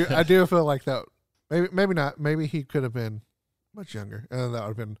I do feel like that. Maybe not. Maybe he could have been much younger, and then that would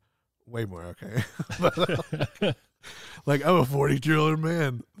have been way more okay. But, like, I'm a 42-year-old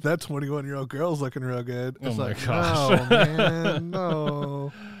man. That 21-year-old girl's looking real good. It's my like, gosh. no, man,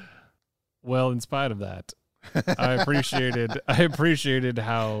 no. Well, in spite of that, I appreciated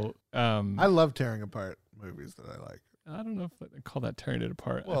how I love tearing apart movies that I like. I don't know if I call that tearing it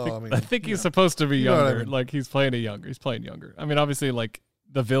apart. Well, I think he's supposed to be younger. I mean? Like he's playing younger. I mean, obviously, like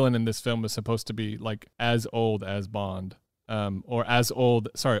the villain in this film is supposed to be like as old as Bond, or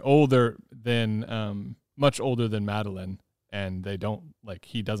older than, much older than Madeline. And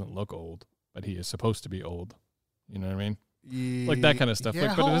he doesn't look old, but he is supposed to be old. You know what I mean? Like that kind of stuff.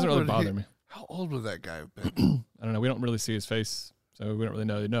 Yeah, but it doesn't really bother me. How old would that guy have been? I don't know. We don't really see his face. So we don't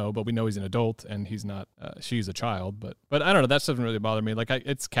really know, but we know he's an adult and he's not, she's a child, but I don't know. That doesn't really bother me. Like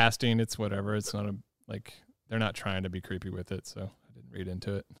it's casting, it's whatever. It's not they're not trying to be creepy with it. So I didn't read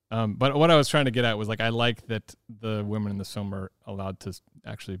into it. But what I was trying to get at was like, I like that the women in this film are allowed to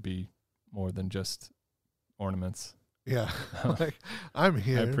actually be more than just ornaments. Yeah. Like I'm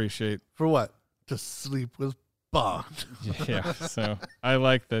here. I appreciate. For what? To sleep with Bond. Yeah. So I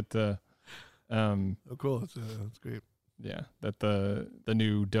like that. Oh, cool. That's great. Yeah, that the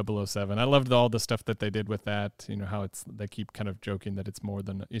new 007. I loved all the stuff that they did with that. You know how they keep kind of joking that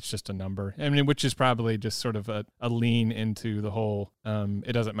it's just a number. I mean, which is probably just sort of a lean into the whole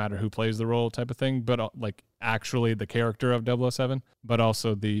it doesn't matter who plays the role type of thing, but like actually the character of 007, but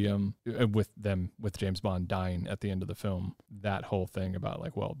also the with James Bond dying at the end of the film. That whole thing about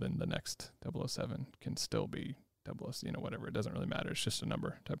like, well, then the next 007 can still be whatever. It doesn't really matter. It's just a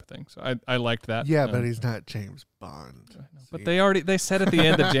number type of thing. So I liked that. Yeah, but he's not James Bond. But they said at the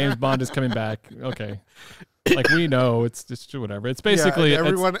end that James Bond is coming back. Okay. Like we know, it's just whatever. It's basically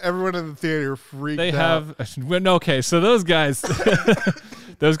everyone in the theater freaked out. Okay, so those guys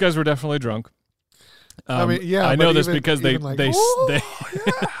were definitely drunk. I mean, yeah, I know this because they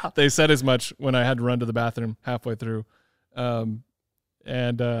said as much when I had to run to the bathroom halfway through, and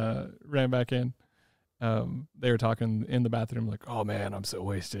ran back in. They were talking in the bathroom like, oh man, I'm so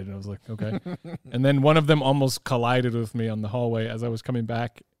wasted. And I was like, okay. And then one of them almost collided with me on the hallway as I was coming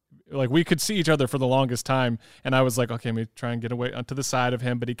back. Like we could see each other for the longest time. And I was like, okay, let me try and get away onto the side of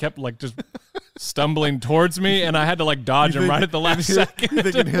him. But he kept like just stumbling towards me. And I had to like dodge him right at the last second. You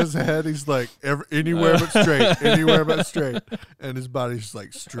think in his head, he's like anywhere but straight, anywhere but straight. And his body's just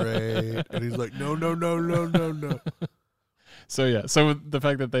like straight. And he's like, no. So yeah, so the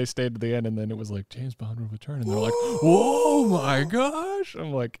fact that they stayed to the end and then it was like James Bond will return and they're like, "Whoa, my gosh!"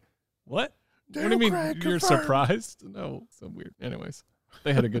 I'm like, "What? What do you mean you're surprised?" No, so weird. Anyways,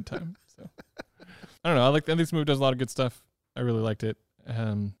 they had a good time. So I don't know. I like this movie does a lot of good stuff. I really liked it.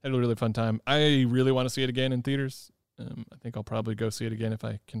 Had a really fun time. I really want to see it again in theaters. I think I'll probably go see it again if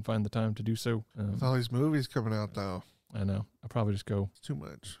I can find the time to do so. With all these movies coming out, though. I know. I'll probably just go. It's too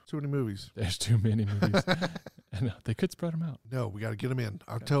much. Too many movies. There's too many movies. I know. They could spread them out. No, we got to get them in.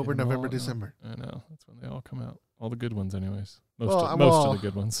 October, November, December. I know. That's when they all come out. All the good ones, anyways. Most of the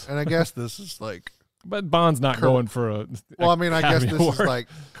good ones. And I guess this is like... But Bond's not going for a... Well, I mean, I guess this is like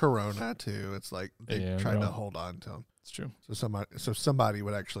Corona, too. It's like they tried to hold on to them. It's true. So somebody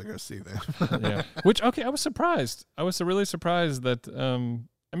would actually go see them. Yeah. Which, okay, I was surprised. I was really surprised that...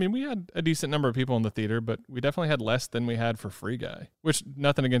 I mean, we had a decent number of people in the theater, but we definitely had less than we had for Free Guy. Which,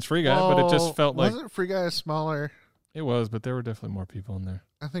 nothing against Free Guy, but it just felt like... Wasn't Free Guy smaller? It was, but there were definitely more people in there.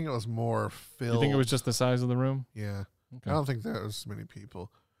 I think it was more filled. You think it was just the size of the room? Yeah. Okay. I don't think there was as many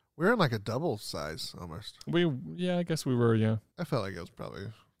people. We were in like a double size almost. Yeah, I guess we were, yeah. I felt like it was probably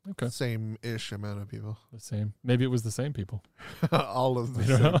the same-ish amount of people. The same. Maybe it was the same people. All of the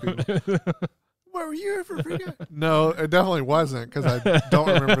same people. Where were you for Free Guy? No, it definitely wasn't because I don't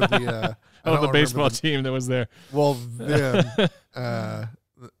remember the baseball team that was there. Well, then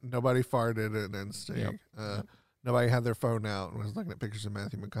nobody farted in Instinct. Yep. Nobody had their phone out and was looking at pictures of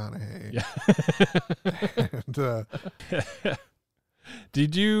Matthew McConaughey. Yeah. And,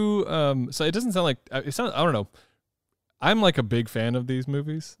 did you? So it doesn't sound like it sounds. I don't know. I'm like a big fan of these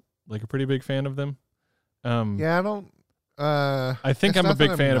movies, like a pretty big fan of them. Yeah, I don't. I think I'm a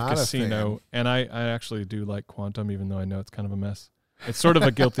big fan of Casino, and I actually do like Quantum, even though I know it's kind of a mess. It's sort of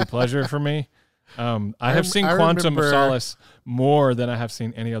a guilty pleasure for me. I have seen Quantum of Solace more than I have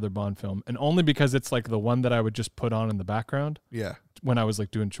seen any other Bond film, and only because it's like the one that I would just put on in the background. Yeah. When I was like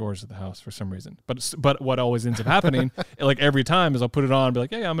doing chores at the house for some reason. But what always ends up happening, like every time, is I'll put it on and be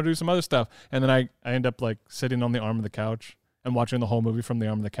like, hey, I'm going to do some other stuff. And then I end up like sitting on the arm of the couch and watching the whole movie from the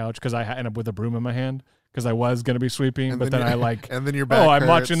arm of the couch because I end up with a broom in my hand because I was going to be sweeping. But then I like, and then your back hurts. I'm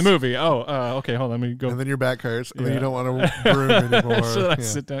watching the movie. Okay, hold on, let me go. And then your back hurts and then you don't want to broom anymore. So I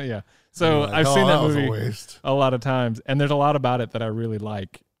sit down, yeah. So I've seen that movie a lot of times, and there's a lot about it that I really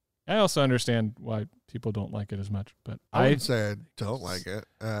like. I also understand why people don't like it as much, but I wouldn't say I don't like it.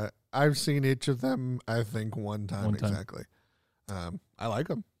 I've seen each of them, I think, one time. Exactly. I like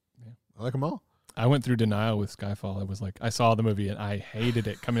them. Yeah. I like them all. I went through denial with Skyfall. I was like, I saw the movie and I hated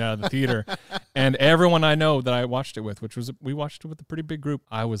it coming out of the theater. And everyone I know that I watched it with, we watched it with a pretty big group.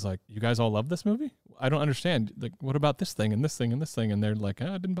 I was like, you guys all love this movie? I don't understand. Like, what about this thing and this thing and this thing? And they're like,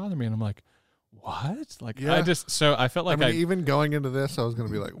 it didn't bother me. And I'm like, what? Like, yeah. I felt like even going into this, I was going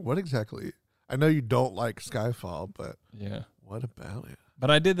to be like, what exactly? I know you don't like Skyfall, but yeah, what about it? But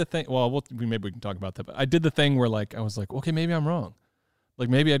I did the thing. Well, maybe we can talk about that. But I did the thing where like I was like, okay, maybe I'm wrong. Like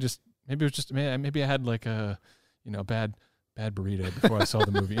maybe I had like a, bad burrito before I saw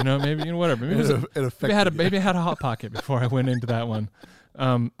the movie. Maybe whatever. Maybe I had a Hot Pocket before I went into that one.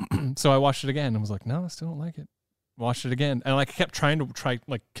 So I watched it again and was like, no, I still don't like it. Watched it again, and like I kept trying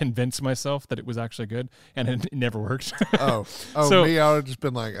to convince myself that it was actually good, and it never worked. So me, I would have just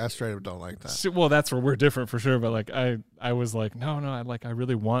been like, I straight up don't like that. So, well, that's where we're different for sure. But like I was like, no, I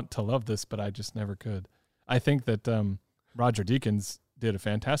really want to love this, but I just never could. I think that Roger Deakins did a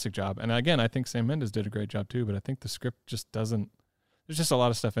fantastic job, and again, I think Sam Mendes did a great job too. But I think the script just doesn't. There's just a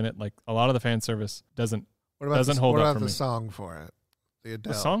lot of stuff in it. Like a lot of the fan service doesn't hold up for me. What about the song for it? The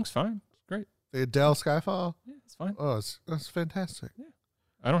Adele. The song's fine. It's great. The Adele Skyfall? Yeah, it's fine. Oh, that's fantastic. Yeah.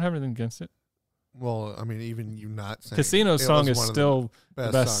 I don't have anything against it. Well, I mean, even you not saying Casino's song is still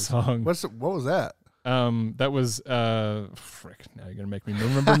the best song. What was that? That was frick. Now you're gonna make me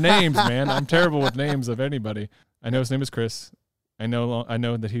remember names, man. I'm terrible with names of anybody. I know his name is Chris. I know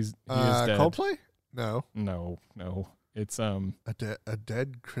that he is dead. Coldplay? No. It's a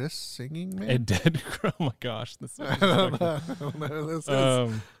dead Chris singing man. A dead. Oh my gosh, this. I don't know who this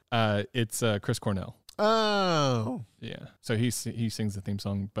is. It's Chris Cornell. Oh, yeah. So he sings the theme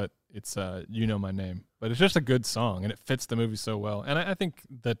song, but it's "You Know My Name." But it's just a good song, and it fits the movie so well. And I think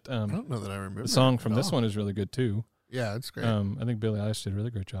that I don't know that I remember the song from this one is really good too. Yeah, it's great. I think Billie Eilish did a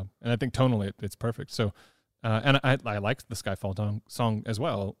really great job, and I think tonally it's perfect. So, and I like the Skyfall song as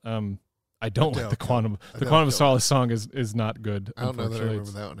well. I don't like the Quantum of Solace song is not good. I don't know that I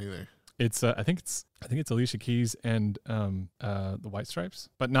remember that one either. It's I think it's Alicia Keys and the White Stripes,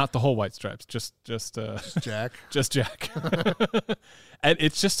 but not the whole White Stripes. Just Jack. Just Jack. And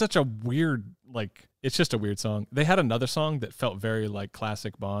it's just such a weird it's just a weird song. They had another song that felt very like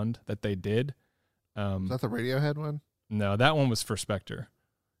classic Bond that they did. Is that the Radiohead one? No, that one was for Spectre.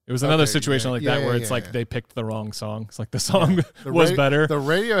 It was another situation like that where it's like they picked the wrong song. It's like the song was better. The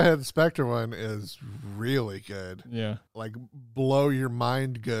Radiohead Spectre one is really good. Yeah. Like blow your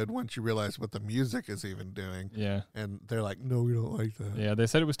mind good once you realize what the music is even doing. Yeah. And they're like, no, we don't like that. Yeah, they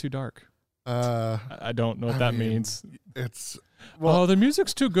said it was too dark. I don't know what that means. It's the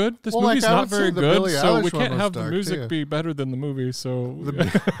music's too good. This movie's not very good, so we can't have the music be better than the movie. So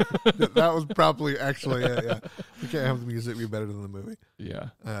that was probably actually it. Yeah, we can't have the music be better than the movie. Yeah.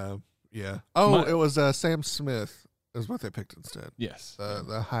 Yeah. Oh, it was Sam Smith is what they picked instead. Yes.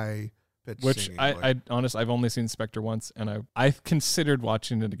 The high pitch. Which I've only seen Spectre once, and I considered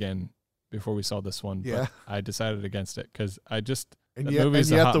watching it again before we saw this one. Yeah. But I decided against it because I just. And yet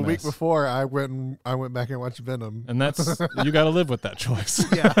the week before, I went back and watched Venom, and that's you got to live with that choice.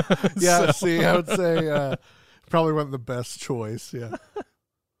 Yeah. So. See, I would say probably wasn't the best choice. Yeah,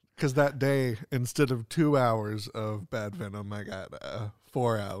 because that day, instead of 2 hours of bad Venom, I got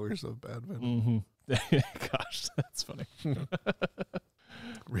 4 hours of bad Venom. Mm-hmm. Gosh, that's funny.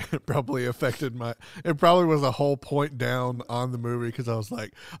 It probably affected it probably was a whole point down on the movie because I was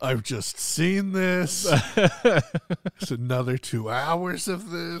like, I've just seen this. It's another 2 hours of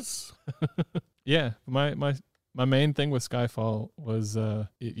this. Yeah. My main thing with Skyfall was, I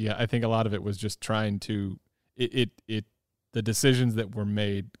think a lot of it was just trying to, the decisions that were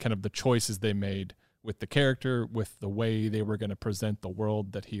made, kind of the choices they made with the character, with the way they were going to present the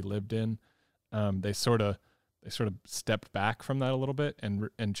world that he lived in. They sort of stepped back from that a little bit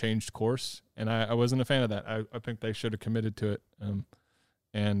and changed course. And I wasn't a fan of that. I think they should have committed to it.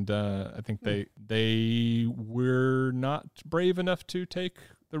 I think they were not brave enough to take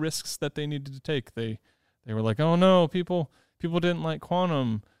the risks that they needed to take. They were like, oh no, people didn't like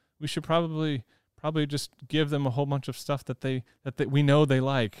Quantum. We should probably just give them a whole bunch of stuff that we know they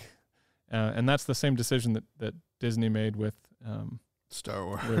like. And that's the same decision that Disney made with, Star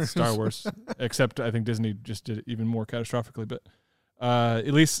Wars, except I think Disney just did it even more catastrophically. But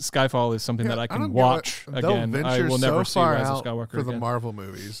at least Skyfall is something that I can watch again. I will never see Rise of Skywalker for the Marvel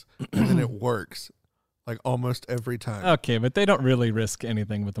movies, and then it works like almost every time. Okay, but they don't really risk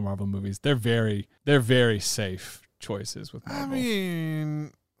anything with the Marvel movies. They're very safe choices with Marvel.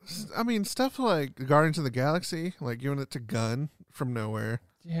 I mean stuff like Guardians of the Galaxy, like giving it to Gunn from nowhere.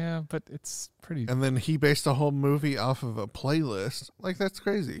 Yeah, but it's pretty. And then he based a whole movie off of a playlist. Like, that's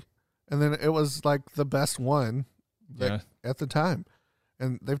crazy. And then it was like the best one at the time.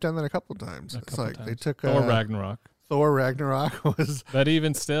 And they've done that a couple times. They took Thor Ragnarok. Thor Ragnarok was. But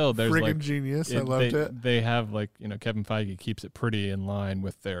even still, there's friggin' genius. I loved it. They have Kevin Feige keeps it pretty in line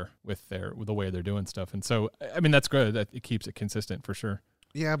with the way they're doing stuff. And so, I mean, that's good. It keeps it consistent for sure.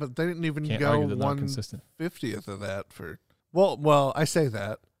 Yeah, but they didn't even go 1/50th of that for. Well, I say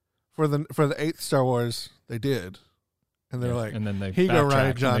that for the 8th Star Wars they did, and they're like, and then they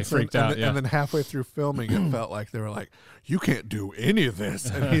Rian Johnson, and then halfway through filming, it felt like they were like, "You can't do any of this,"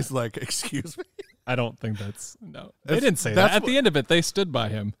 and he's like, "Excuse me." I don't think they didn't say that. At the end of it, they stood by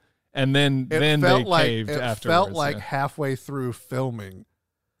him, and then they caved afterwards. It felt like halfway through filming,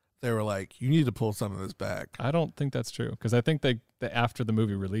 they were like, "You need to pull some of this back." I don't think that's true because I think they after the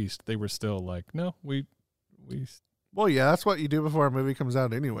movie released, they were still like, "No, we." Well, yeah, that's what you do before a movie comes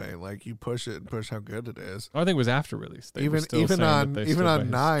out anyway. Like, you push it and push how good it is. I think it was after release. Even on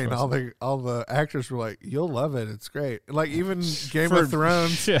 9, all the actors were like, "You'll love it. It's great." Like, even Game of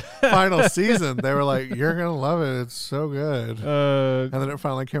Thrones final season, they were like, "You're gonna love it. It's so good." And then it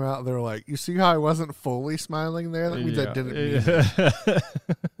finally came out, and they were like, "You see how I wasn't fully smiling there? That means I didn't mean it."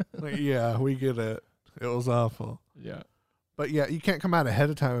 Like, yeah, we get it. It was awful. Yeah, but yeah, you can't come out ahead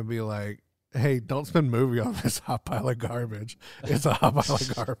of time and be like, "Hey, don't spend movie on this hot pile of garbage." It's a hot pile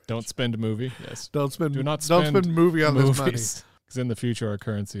of garbage. Don't spend movie. Yes. Don't spend movie on this money. Because in the future, our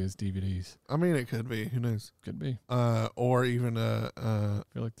currency is DVDs. I mean, it could be. Who knows? Could be. Or even I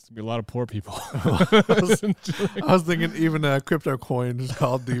feel like there's gonna be a lot of poor people. I was thinking even a crypto coin is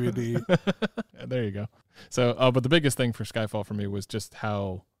called DVD. Yeah, there you go. So, but the biggest thing for Skyfall for me was just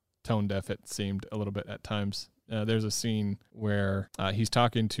how tone deaf it seemed a little bit at times. There's a scene where he's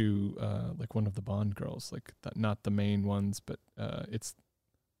talking to like one of the Bond girls, like not the main ones, but it's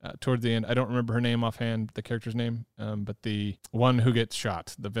toward the end. I don't remember her name offhand, the character's name, but the one who gets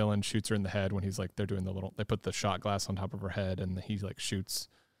shot, the villain shoots her in the head when he's like, they put the shot glass on top of her head and he like shoots.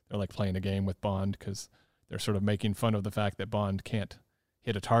 They're like playing a game with Bond because they're sort of making fun of the fact that Bond can't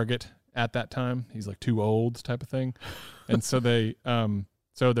hit a target at that time. He's like too old type of thing. And so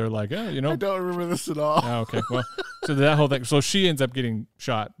so they're like, I don't remember this at all. Oh, okay. Well, so that whole thing. So she ends up getting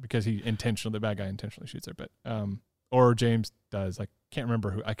shot because the bad guy intentionally shoots her. But, or James does. I can't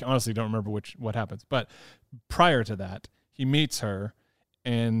remember who. I honestly don't remember what happens. But prior to that, he meets her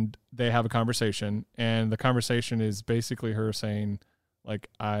and they have a conversation, and the conversation is basically her saying, like,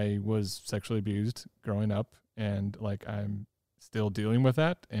 I was sexually abused growing up, and like I'm still dealing with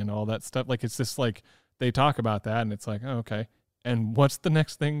that and all that stuff. Like, it's just like they talk about that, and it's like, oh, okay. And what's the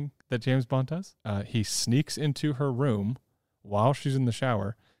next thing that James Bond does? He sneaks into her room while she's in the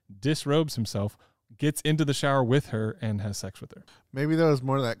shower, disrobes himself, gets into the shower with her, and has sex with her. Maybe there was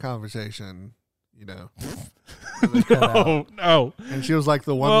more to that conversation, you know. No. And she was like,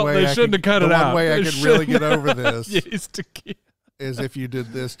 the one way I shouldn't have cut it out. The one way I could really get over this is if you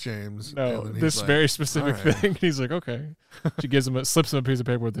did this, James. No, this like, very specific thing. He's like, okay. She slips him a piece of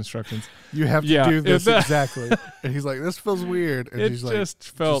paper with instructions. You have to do this exactly. And he's like, this feels weird. And she's like, just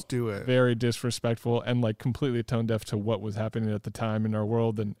felt do it. Very disrespectful and like completely tone deaf to what was happening at the time in our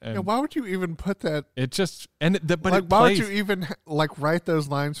world. And why would you even put that? It just but like, why would you even like write those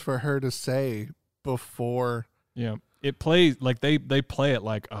lines for her to say before? Yeah. It plays like they play it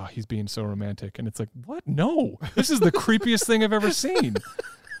like, oh, he's being so romantic, and it's like, what? No, this is the creepiest thing I've ever seen.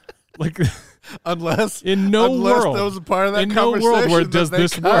 Like, unless world that was a part of that in conversation, no world where does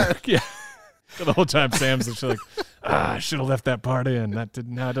this cut. work? Yeah, the whole time Sam's just like, I should have left that part in. That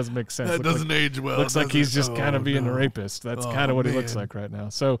didn't. No, it doesn't make sense. That doesn't age well. Looks like he's just kind of being a rapist. That's kind of what he looks like right now.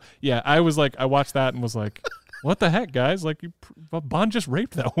 So yeah, I watched that and was like, what the heck, guys? Like, Bond just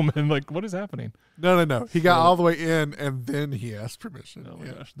raped that woman. Like, what is happening? No. He got all the way in, and then he asked permission. Oh, my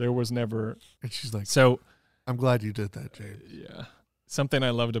gosh. There was never... And she's like, so I'm glad you did that, James. Yeah. Something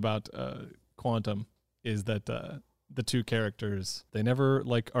I loved about Quantum is that the two characters, they never,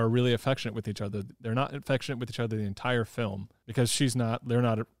 like, are really affectionate with each other. They're not affectionate with each other the entire film because they're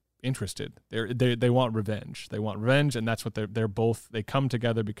not interested. They want revenge. They want revenge, and that's what they're both. They come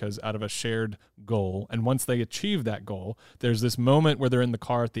together because out of a shared goal. And once they achieve that goal, there's this moment where they're in the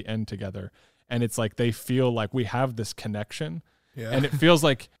car at the end together, and it's like they feel like we have this connection. Yeah. And it feels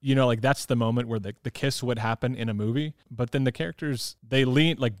like, you know, like that's the moment where the kiss would happen in a movie. But then the characters, they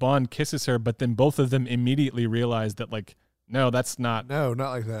lean, like Bond kisses her, but then both of them immediately realize that, like, no, not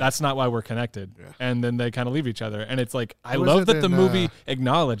like that. That's not why we're connected. Yeah. And then they kind of leave each other. And it's like, I love that the movie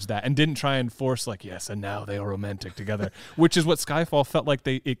acknowledged that and didn't try and force like, yes, and now they are romantic together, which is what Skyfall felt like.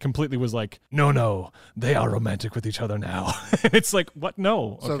 It completely was like, no, they are romantic with each other now. It's like, what?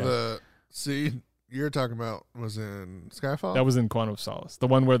 No. So the scene you're talking about was in Skyfall? That was in Quantum of Solace. The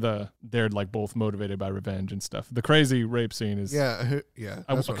one where they're like both motivated by revenge and stuff. The crazy rape scene is... Yeah.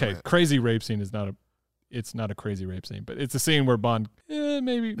 Okay, crazy rape scene is not a... It's not a crazy rape scene, but it's a scene where Bond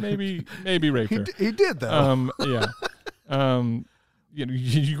maybe raped her. He did though. Yeah. You know,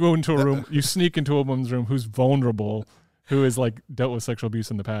 you go into a room, you sneak into a woman's room who's vulnerable, who has like dealt with sexual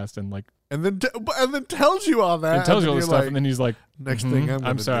abuse in the past, and like, and then tells you all that, and tells you all this stuff, like, and then he's like, next thing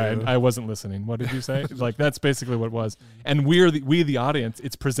I'm sorry, I wasn't listening. What did you say? Like, that's basically what it was. And we the audience.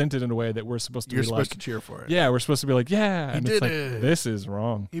 It's presented in a way that we're supposed to. You're be supposed like, to cheer for it. Yeah, we're supposed to be like, yeah, and it's like, this is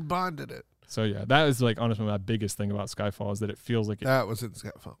wrong. He bonded it. So yeah, that is like honestly my biggest thing about Skyfall is that it feels like that was in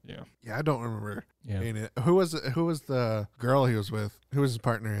Skyfall. Yeah, I don't remember. Yeah, who was the girl he was with? Who was his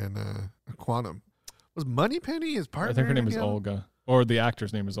partner in Quantum? Was Moneypenny his partner? I think her name is Olga, or the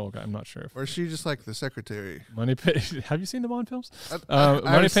actor's name is Olga. I'm not sure. Or is she just like the secretary? Moneypenny. Have you seen the Bond films?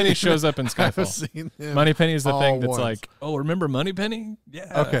 Moneypenny shows up in Skyfall. I've seen him. Moneypenny is the thing that's like, oh, remember Moneypenny?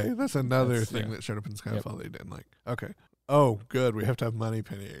 Yeah. Okay, that's another thing that showed up in Skyfall. They didn't like. Okay. Oh, good. We have to have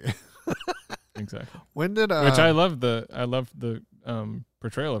Moneypenny. Exactly. When did which I love the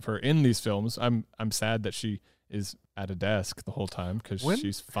portrayal of her in these films. I'm sad that she is at a desk the whole time because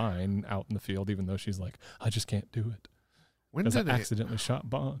she's fine out in the field, even though she's like, I just can't do it. When did I accidentally shot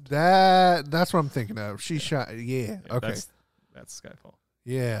Bond? That's what I'm thinking of. She shot. Yeah. Okay. That's Skyfall.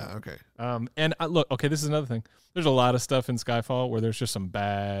 Yeah. Okay. And look. Okay. This is another thing. There's a lot of stuff in Skyfall where there's just some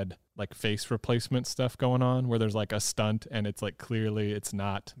bad like face replacement stuff going on where there's like a stunt and it's like clearly it's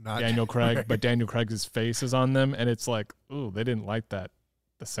not Daniel Craig, right. But Daniel Craig's face is on them and it's like, ooh, they didn't like that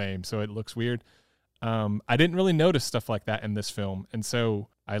the same, so it looks weird. I didn't really notice stuff like that in this film, and so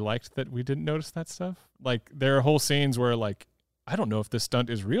I liked that we didn't notice that stuff. Like there are whole scenes where like, I don't know if this stunt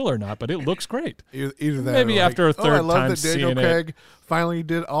is real or not, but it looks great. Either that, maybe after a third I love time that Daniel Craig finally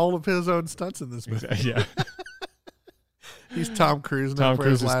did all of his own stunts in this movie. Yeah. He's Tom Cruise. Tom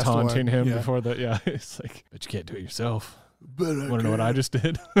Cruise is taunting him before that. Yeah, it's like, but you can't do it yourself. But you want to know what I just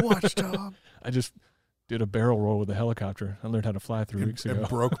did? Watch, Tom. I just did a barrel roll with a helicopter. I learned how to fly 3 weeks ago. And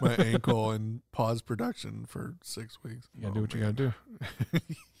broke my ankle and paused production for 6 weeks. You gotta do what you gotta do.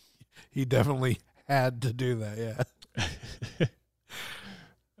 He definitely had to do that. Yeah.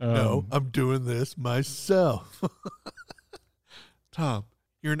 No, I'm doing this myself. Tom,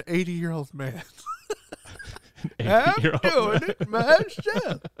 you're an 80-year-old man. I'm doing it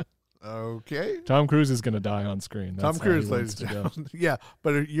myself. Okay. Tom Cruise is going to die on screen. That's Tom Cruise, ladies and gentlemen. Yeah,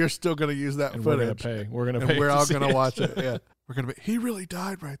 but you're still going to use that and footage. We're going to pay. We're all going to watch it. Yeah. We're going to be, he really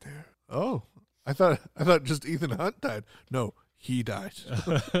died right there. Oh, I thought just Ethan Hunt died. No, he died.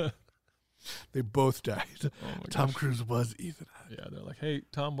 They both died. Oh Tom Cruise was Ethan Hunt. Yeah, they're like, hey,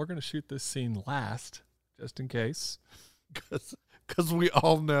 Tom, we're going to shoot this scene last, just in case. Because we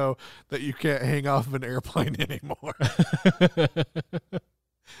all know that you can't hang off of an airplane anymore.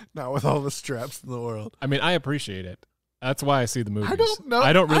 Not with all the straps in the world. I mean, I appreciate it. That's why I see the movies. I don't know.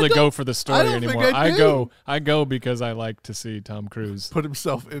 I don't really go for the story anymore. I go because I like to see Tom Cruise put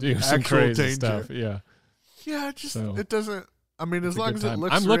himself in do some crazy danger. Stuff. Yeah. Yeah, it doesn't. I mean, as long as it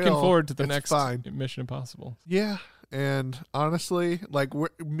looks I'm looking real, forward to the next fine. Mission Impossible. Yeah, and honestly, like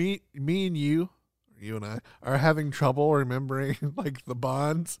me and you and I are having trouble remembering like the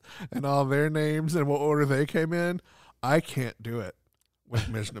Bonds and all their names and what order they came in. I can't do it with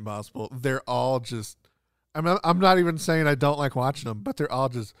Mission Impossible. They're all just. I'm not even saying I don't like watching them, but they're all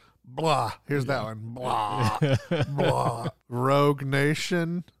just blah. Here's that one. Blah. Blah. Rogue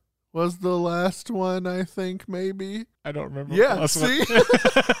Nation was the last one, I think, maybe. I don't remember. Yeah, see?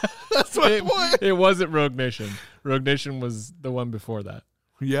 That's my point. It wasn't Rogue Nation. Rogue Nation was the one before that.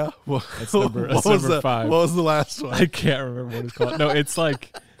 Yeah? Well, that's number 5. What was the last one? I can't remember what it's called. No, it's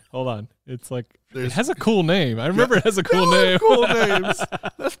like, hold on. It's like, it has a cool name. I remember it has a cool name. Cool names.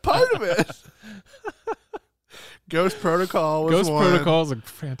 That's part of it. Ghost Protocol was Ghost Protocol is a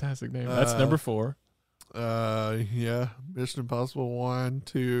fantastic name. That's number 4. Yeah. Mission Impossible 1,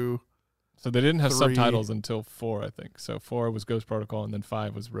 2. So they didn't have 3. subtitles until 4, I think. So 4 was Ghost Protocol, and then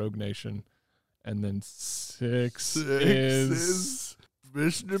 5 was Rogue Nation, and then 6 is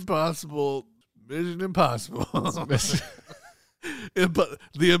Mission Impossible. Mission Impossible.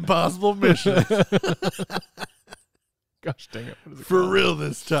 The Impossible Mission. Gosh dang it! What is it For called? Real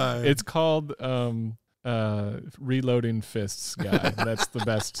this time. It's called Reloading Fists Guy. That's the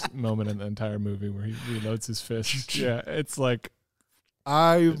best moment in the entire movie where he reloads his fists. Yeah, it's like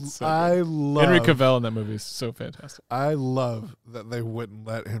I love Henry Cavill in that movie is so fantastic. I love that they wouldn't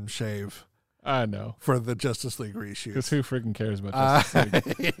let him shave. I know. For the Justice League reshoots. Because who freaking cares about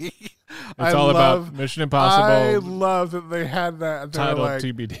Justice League? It's all about Mission Impossible. I love that they had that. Title like,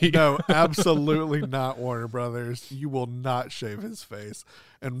 TBD. No, absolutely not, Warner Brothers. You will not shave his face.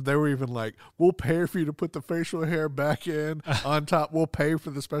 And they were even like, we'll pay for you to put the facial hair back in on top. We'll pay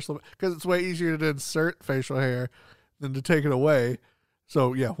for the special. Because it's way easier to insert facial hair than to take it away.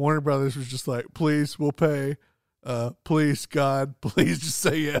 So, yeah, Warner Brothers was just like, please, we'll pay. Please, God, please just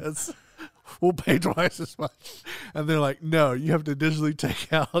say yes. We'll pay twice as much. And they're like, no, you have to digitally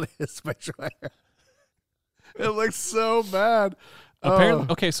take out his facial hair. It looks so bad. Apparently,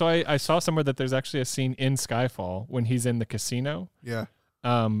 okay, so I saw somewhere that there's actually a scene in Skyfall when he's in the casino. Yeah.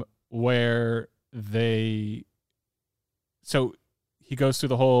 Where so he goes through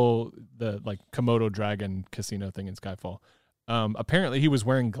the like Komodo dragon casino thing in Skyfall. Apparently he was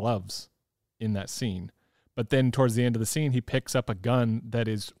wearing gloves in that scene. But then towards the end of the scene, he picks up a gun that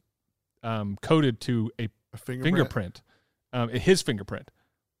is coded to a fingerprint, his fingerprint,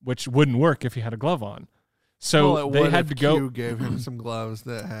 which wouldn't work if he had a glove on. So they had to go. You gave him some gloves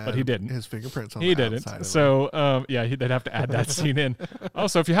that had, but he didn't. His fingerprints on. He didn't. So they'd have to add that scene in.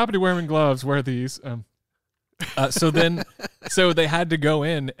 Also, if you happen to be wearing gloves, wear these. So they had to go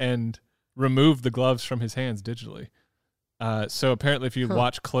in and remove the gloves from his hands digitally. So apparently, if you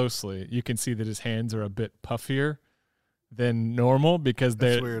watch closely, you can see that his hands are a bit puffier than normal because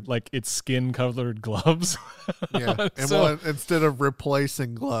they're like it's skin-colored gloves. Yeah, and instead of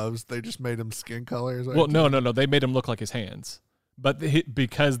replacing gloves, they just made him skin colors. Well, no, they made him look like his hands, but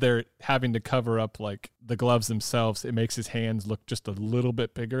because they're having to cover up like the gloves themselves, it makes his hands look just a little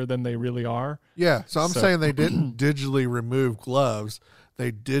bit bigger than they really are. Yeah, so I'm saying they didn't digitally remove gloves.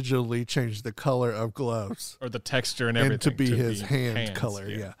 They digitally changed the color of gloves or the texture and everything to be his hand color.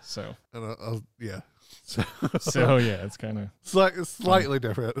 Yeah. So yeah. So yeah, it's kind of slightly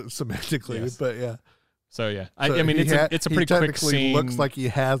different semantically, yes. But yeah. So yeah, I mean it's a pretty quick scene. Looks like he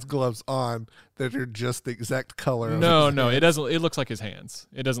has gloves on that are just the exact color. No, it doesn't. It looks like his hands.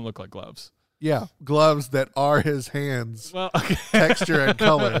 It doesn't look like gloves. Yeah, gloves that are his hands, well, okay. Texture and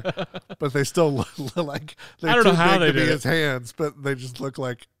color, but they still look like I don't know how they do his hands, but they just look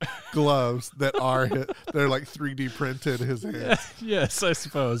like gloves that are they're like 3D printed his hands. Yes, I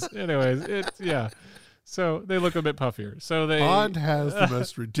suppose. Anyways, so they look a bit puffier. So Bond has the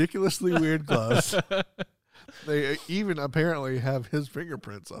most ridiculously weird gloves. They even apparently have his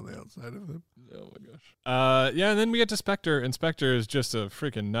fingerprints on the outside of them. Oh my gosh. Yeah, and then we get to Spectre, and Spectre is just a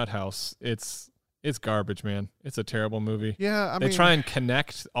freaking nut house. It's It's garbage, man. It's a terrible movie. Yeah, they try and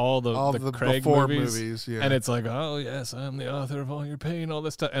connect all the Craig movies, yeah. And it's like, oh yes, I'm the author of all your pain, all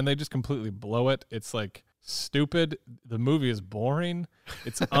this stuff, and they just completely blow it. It's like stupid. The movie is boring.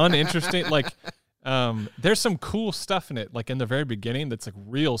 It's uninteresting. Like, there's some cool stuff in it, like in the very beginning, that's like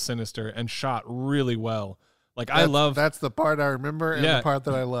real sinister and shot really well. Like that's the part I remember and the part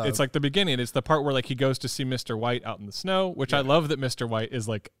that I love. It's like the beginning. It's the part where like he goes to see Mr. White out in the snow, which I love that Mr. White is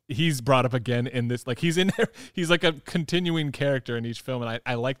like, he's brought up again in this, like he's in there. He's like a continuing character in each film. And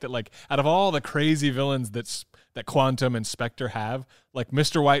I like that, like out of all the crazy villains that Quantum and Spectre have, like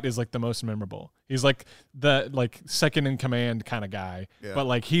Mr. White is like the most memorable. He's like the like second in command kind of guy, but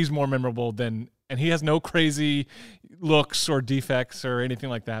like he's more memorable than, and he has no crazy looks or defects or anything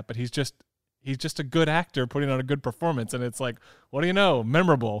like that, but he's just a good actor putting on a good performance. And it's like, what do you know?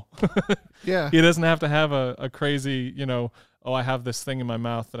 Memorable. Yeah. He doesn't have to have a crazy, I have this thing in my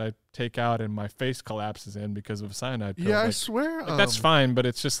mouth that I take out and my face collapses in because of a cyanide pill. Yeah, like, I swear. That's fine, but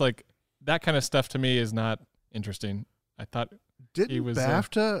it's just like that kind of stuff to me is not interesting. I thought didn't he was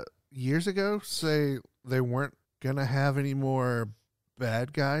BAFTA years ago say they weren't going to have any more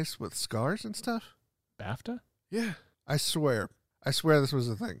bad guys with scars and stuff? BAFTA? Yeah. I swear this was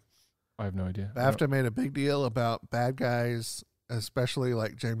a thing. I have no idea. BAFTA made a big deal about bad guys, especially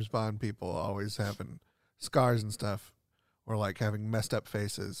like James Bond people always having scars and stuff, or like having messed up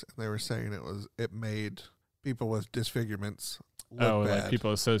faces. And they were saying it made people with disfigurements look bad. Like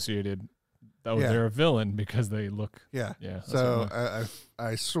people associated. They're a villain because they look. Yeah. So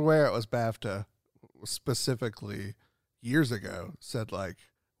I swear it was BAFTA specifically years ago said like,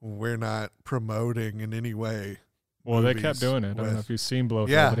 we're not promoting in any way. Well, they kept doing it. I don't know if you've seen Blofeld,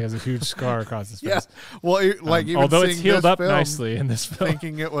 but he has a huge scar across his face. Yeah. Well, even although it's healed up nicely in this film.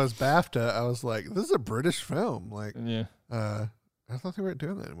 Thinking it was BAFTA, I was like, this is a British film. Like, I thought they weren't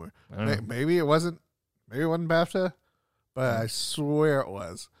doing that anymore. Maybe it wasn't BAFTA, but I swear it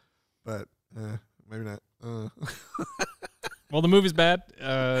was. But maybe not. Well, the movie's bad.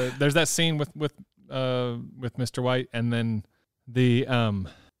 There's that scene with Mr. White, and then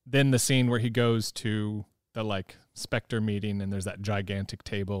the scene where he goes to the like Spectre meeting, and there's that gigantic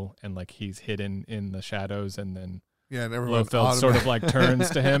table, and like he's hidden in the shadows, and then Blofeld sort of like turns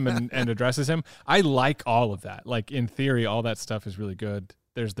to him and addresses him. I like all of that. Like in theory, all that stuff is really good.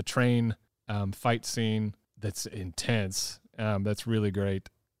 There's the train fight scene that's intense. That's really great.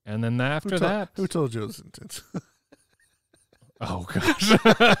 And then who told you it was intense? Oh gosh,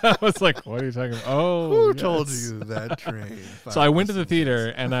 I was like, "What are you talking about?" Oh, who told you that train? So I went to the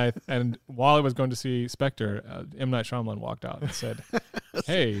theater, and while I was going to see Spectre, M. Night Shyamalan walked out and said,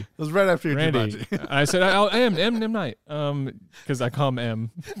 "Hey, it was right after Randy." I said, "I am M. Night," because I call him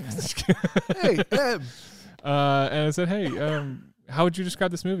M. Hey, M. And I said, "Hey, how would you describe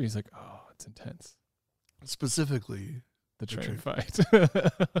this movie?" He's like, "Oh, it's intense." Specifically, the train fight.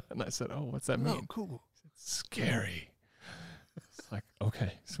 And I said, "Oh, what's that mean?" Oh, cool. It's scary. It's like,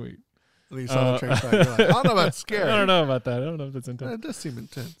 okay, sweet. And you saw the train fight. You're like, I don't know about scary. I don't know about that. I don't know if it's intense. It does seem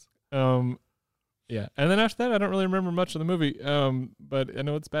intense. Yeah. And then after that, I don't really remember much of the movie. But I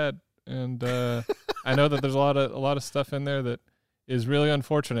know it's bad, and I know that there's a lot of stuff in there that is really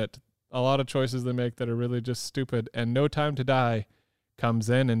unfortunate. A lot of choices they make that are really just stupid. And No Time to Die comes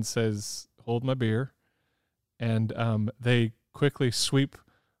in and says, "Hold my beer," and they quickly sweep.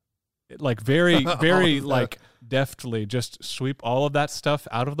 Like very, very like deftly just sweep all of that stuff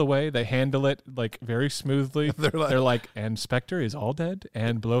out of the way. They handle it like very smoothly. They're like, and Spectre is all dead,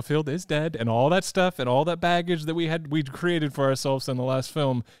 and Blofeld is dead, and all that stuff and all that baggage that we'd created for ourselves in the last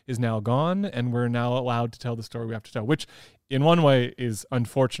film is now gone, and we're now allowed to tell the story we have to tell. Which, in one way, is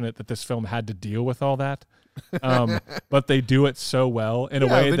unfortunate that this film had to deal with all that. But they do it so well in a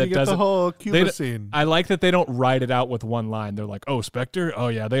way that doesn't. The whole Cuba scene. I like that they don't write it out with one line. They're like, "Oh, Spectre. Oh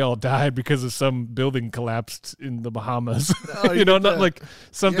yeah, they all died because of some building collapsed in the Bahamas." Not like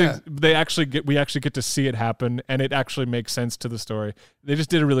something. Yeah. We actually get to see it happen, and it actually makes sense to the story. They just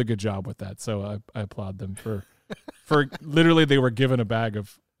did a really good job with that. So I applaud them for literally they were given a bag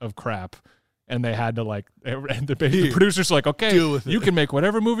of crap. And they had to and the producers are like, "Okay, you can make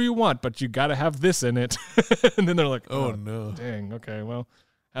whatever movie you want, but you got to have this in it." And then they're like, "Oh no, dang, okay, well,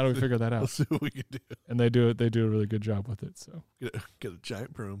 how do we figure that out?" We'll see what we can do. And they do it. They do a really good job with it. So get a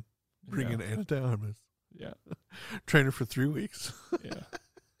giant broom, bring in Ana de Armas. Yeah, train her for 3 weeks. Yeah,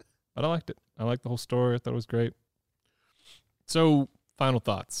 but I liked it. I liked the whole story. I thought it was great. So, final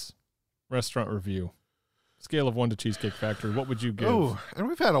thoughts. Restaurant review. Scale of 1 to Cheesecake Factory, what would you give? Oh, and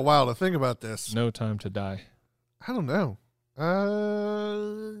we've had a while to think about this. No Time to Die. I don't know.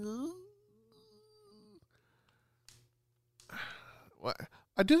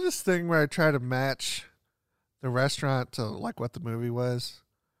 I did this thing where I try to match the restaurant to like what the movie was.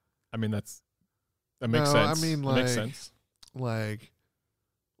 I mean, that makes sense. I mean, like, makes sense. Like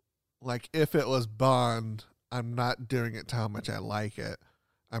if it was Bond, I'm not doing it to how much I like it.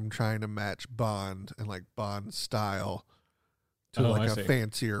 I'm trying to match Bond and like Bond style to like a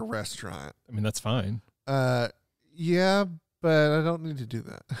fancier restaurant. I mean, that's fine. Yeah, but I don't need to do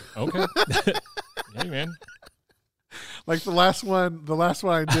that. Okay. Hey, man. Like the last one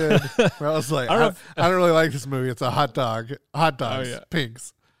I did, where I was like, I don't really like this movie. It's a hot dogs,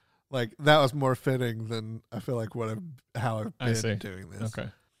 Pinks. Like that was more fitting than I feel like how I've been doing this. Okay.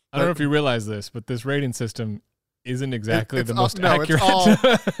 I don't know if you realize this, but this rating system isn't exactly the most accurate.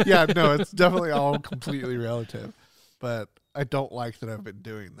 Yeah, no, it's definitely all completely relative. But I don't like that I've been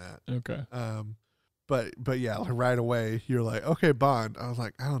doing that. Okay. But yeah, like right away you're like, okay, Bond. I was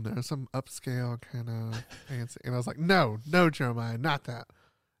like, I don't know, some upscale kind of fancy. And I was like, no, Jeremiah, not that.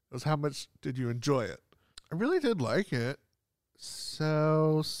 It was how much did you enjoy it? I really did like it.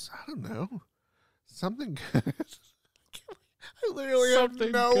 So I don't know, something good. I literally have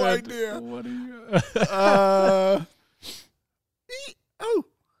no idea. What are you?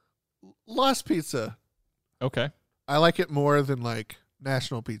 Lost Pizza. Okay. I like it more than like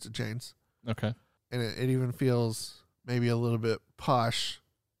national pizza chains. Okay. And it even feels maybe a little bit posh.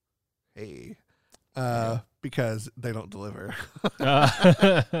 Hey. Because they don't deliver.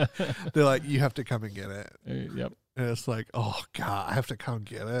 They're like, you have to come and get it. Yep. And it's like, oh God, I have to come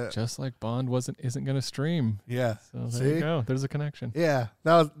get it. Just like Bond isn't going to stream. Yeah. So there you go. There's a connection. Yeah.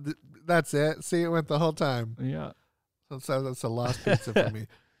 That's it. See, it went the whole time. Yeah. So that's a Lost Pizza for me.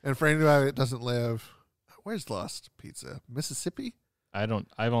 And for anybody that doesn't live, where's Lost Pizza? Mississippi?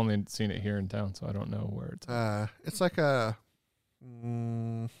 I've only seen it here in town, so I don't know where it's at. It's like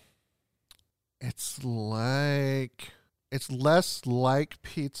it's less like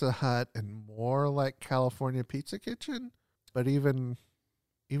Pizza Hut and more like California Pizza Kitchen, but even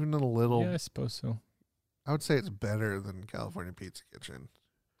a little. Yeah, I suppose so. I would say it's better than California Pizza Kitchen.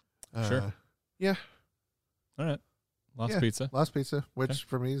 Sure. Yeah. All right. Lost Pizza, which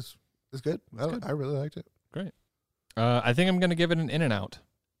for me is good. I really liked it. Great. I think I'm going to give it an In-N-Out.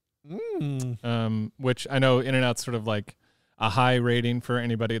 Which I know In-N-Out's sort of like a high rating for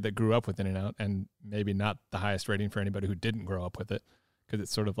anybody that grew up with In-N-Out, and maybe not the highest rating for anybody who didn't grow up with it, because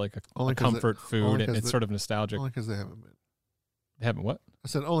it's sort of like a comfort food, and it's sort of nostalgic. Only because they haven't been. They haven't what? I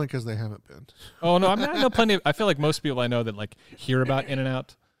said only because they haven't been. Oh no, I know plenty of. I feel like most people I know that like hear about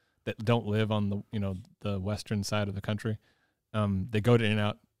In-N-Out that don't live on the western side of the country. They go to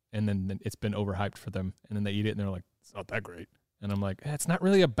In-N-Out, and then it's been overhyped for them, and then they eat it, and they're like, it's not that great. And I'm like, it's not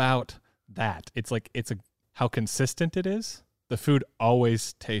really about that. It's like how consistent it is. The food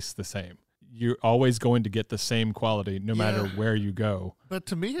always tastes the same. You're always going to get the same quality no matter where you go. But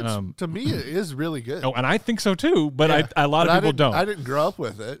to me, it is really good. Oh, and I think so too. But a lot of people don't. I didn't grow up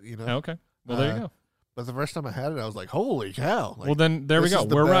with it, Okay. Well, there you go. But the first time I had it, I was like, "Holy cow!" Like, well, then there we go.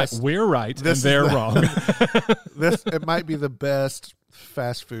 We're right. We're right, and they're wrong. It might be the best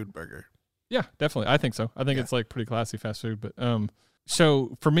fast food burger. Yeah, definitely. I think so. I think it's like pretty classy fast food. But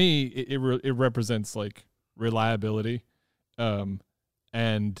so for me, it represents like reliability,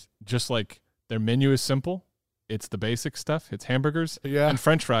 and just like their menu is simple. It's the basic stuff. It's hamburgers and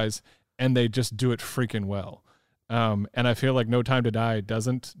French fries, and they just do it freaking well. And I feel like No Time to Die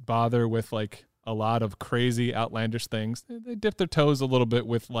doesn't bother with like a lot of crazy outlandish things. They dip their toes a little bit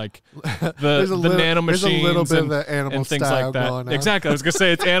with like the nano machines, there's a little bit of the animal and things like that. Exactly. I was gonna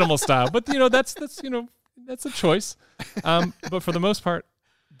say it's animal style, but that's a choice. But for the most part,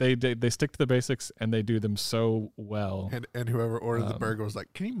 they stick to the basics and they do them so well. And whoever ordered the burger was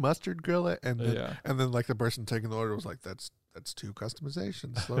like, "Can you mustard grill it?" And then like the person taking the order was like, "That's 2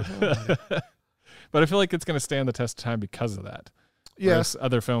 customizations." Slow down. But I feel like it's gonna stand the test of time because of that. Whereas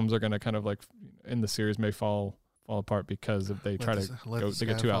other films are going to kind of like in the series may fall apart because if they try to they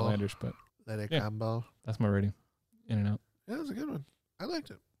get too outlandish. But let it combo. That's my rating. In-N-Out. Yeah, it was a good one. I liked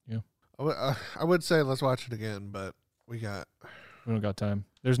it. Yeah. I would say let's watch it again, but we don't got time.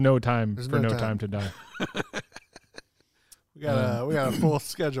 There's no time for No Time to Die. we got a full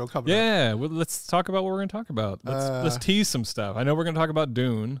schedule coming. Yeah, well, let's talk about what we're going to talk about. Let's tease some stuff. I know we're going to talk about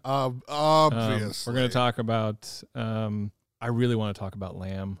Dune. Obviously, we're going to talk about. I really want to talk about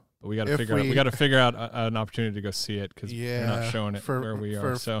Lamb, but we got to figure out an opportunity to go see it because we're not showing it where we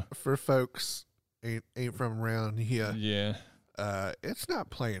are. So for folks ain't from around here, it's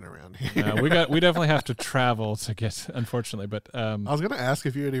not playing around here. We definitely have to travel to get, unfortunately. But I was going to ask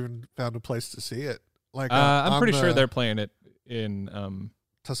if you had even found a place to see it. Like I'm pretty sure they're playing it in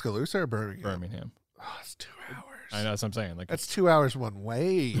Tuscaloosa or Birmingham. Birmingham. Oh, it's 2 hours. I know, that's what I'm saying. Like, that's 2 hours one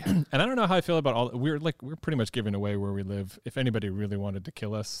way. And I don't know how I feel about all. We're pretty much giving away where we live. If anybody really wanted to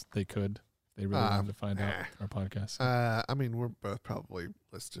kill us, they could. They really wanted to find out our podcast. I mean, we're both probably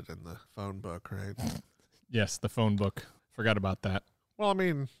listed in the phone book, right? Yes, the phone book. Forgot about that. Well, I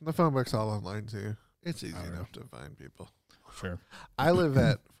mean, the phone book's all online too. It's easy enough to find people. Sure. I live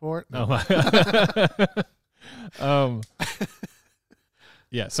at Fort. No.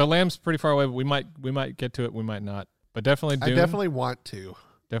 Yeah. So Lamb's pretty far away. But we might get to it. We might not. But definitely Dune. I definitely want to.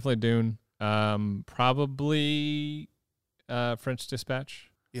 Definitely Dune. Probably French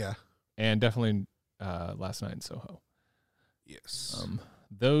Dispatch. Yeah. And definitely Last Night in Soho. Yes.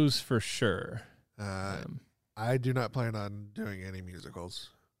 Those for sure. I do not plan on doing any musicals.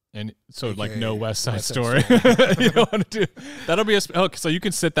 And so, like, no West Side Story. You don't want to do that'll be so you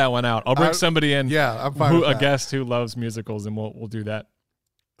can sit that one out. I'll bring somebody in. Yeah, I'm fine. A guest who loves musicals, and we'll do that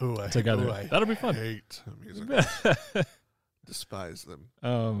together. That'll be fun. I hate musicals. Despise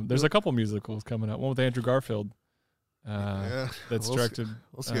them. There's a couple musicals coming out. One with Andrew Garfield. That's directed.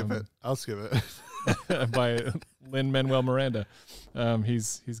 We'll skip it. I'll skip it. By Lin-Manuel Miranda.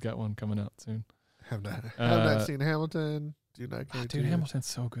 He's got one coming out soon. Have not seen Hamilton. Dude, Hamilton's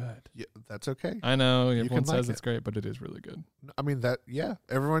so good. Yeah, that's okay. I know everyone says it's great, but it is really good. I mean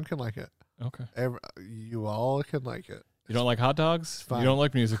everyone can like it. Okay, you all can like it. You don't like hot dogs? Fine. You don't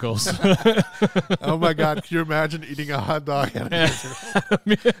like musicals? Oh my God! Can you imagine eating a hot dog at a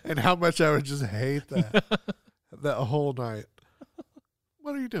musical? And how much I would just hate that whole night.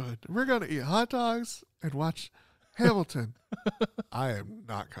 What are you doing? We're gonna eat hot dogs and watch Hamilton. I am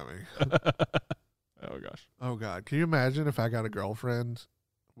not coming. Oh gosh. Oh God. Can you imagine if I got a girlfriend,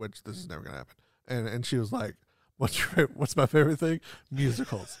 which this is never gonna happen, and she was like, What's my favorite thing?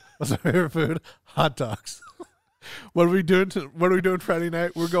 Musicals. What's my favorite food? Hot dogs. What are we doing Friday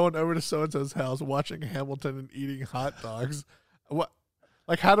night? We're going over to so and so's house, watching Hamilton and eating hot dogs. What?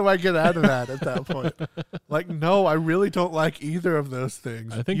 Like, how do I get out of that at that point? Like, no, I really don't like either of those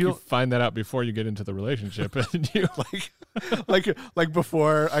things. I think you find that out before you get into the relationship. And you like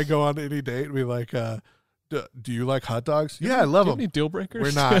before I go on any date, and be like, do you like hot dogs? Yeah, I love them. Any deal breakers?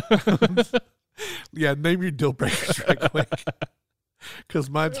 We're not. Yeah, name your deal breakers right quick. Because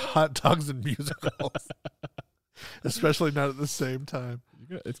mine's hot dogs and musicals. Especially not at the same time.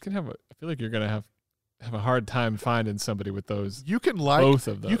 It's gonna have. I feel like you're gonna have a hard time finding somebody with those. You can like both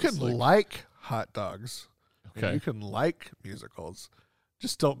of those. You can like hot dogs. Okay. And you can like musicals.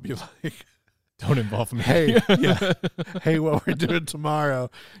 Just don't be like, don't involve me. Hey, hey, what we're doing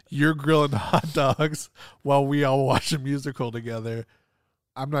tomorrow? You're grilling hot dogs while we all watch a musical together.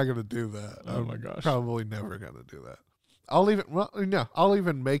 I'm not gonna do that. Oh my gosh. Probably never gonna do that. I'll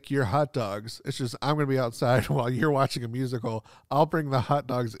even make your hot dogs. It's just I'm going to be outside while you're watching a musical. I'll bring the hot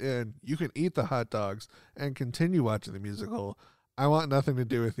dogs in. You can eat the hot dogs and continue watching the musical. I want nothing to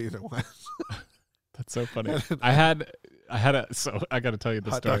do with either one. That's so funny. So I got to tell you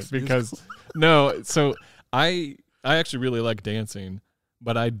the story because so I actually really like dancing,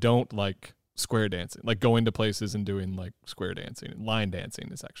 but I don't like square dancing, like going to places and doing like square dancing. Line dancing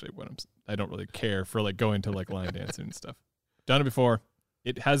is actually what I don't really care for, like going to like line dancing and stuff. Done it before.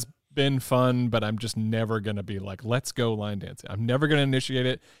 It has been fun, but I'm just never going to be like, let's go line dancing. I'm never going to initiate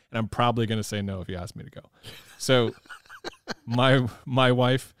it, and I'm probably going to say no if you ask me to go. So my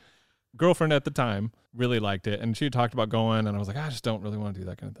girlfriend at the time really liked it, and she talked about going, and I was like, I just don't really want to do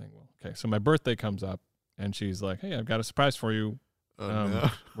that kind of thing. Well, okay, so my birthday comes up, and she's like, hey, I've got a surprise for you.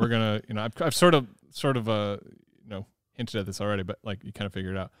 We're gonna, I've sort of, hinted at this already, but like you kind of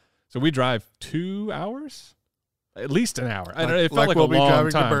figured it out. So we drive 2 hours, at least an hour. I don't know. It felt like we'll a long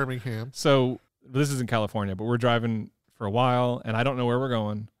driving time. To Birmingham. So this is in California, but we're driving for a while, and I don't know where we're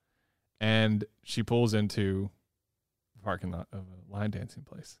going. And she pulls into the parking lot of a line dancing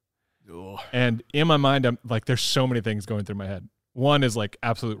place. Ugh. And in my mind, I'm like, there's so many things going through my head. One is like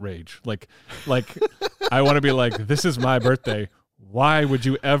absolute rage. Like I want to be like, this is my birthday. Why would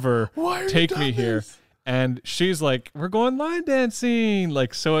you ever take me here? And she's like, we're going line dancing,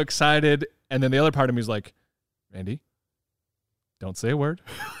 like so excited. And then the other part of me is like, Randy, don't say a word.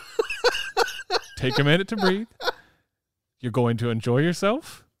 Take a minute to breathe. You're going to enjoy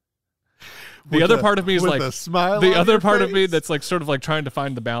yourself. The other part of me is like, the other part of me that's like sort of like trying to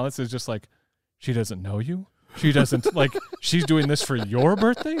find the balance is just like, she doesn't know you. She doesn't like, she's doing this for your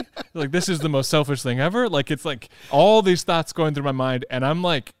birthday. Like, this is the most selfish thing ever. Like, it's like all these thoughts going through my mind, and I'm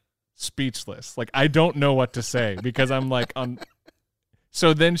like speechless. Like, I don't know what to say because I'm like on.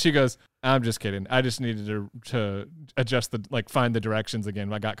 So then she goes, I'm just kidding. I just needed to adjust find the directions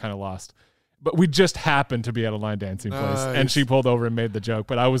again. I got kind of lost. But we just happened to be at a line dancing place, and she pulled over and made the joke.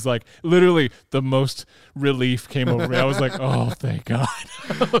 But I was like, literally, the most relief came over me. I was like, oh, thank God.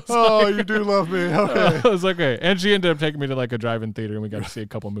 You do love me. Okay. I was like, okay. And she ended up taking me to like a drive-in theater, and we got to see a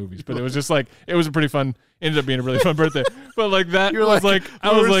couple movies. But it was just like, it was a pretty fun, ended up being a really fun birthday. But like that was like,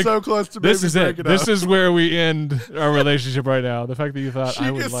 I was like, so close to this is it. This is where we end our relationship right now. The fact that you thought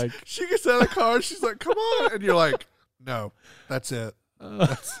she gets out of the car, and she's like, come on. And you're like, no, that's it.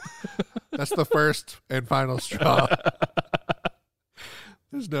 That's the first and final straw.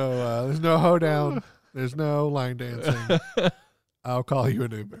 There's no hoedown. There's no line dancing. I'll call you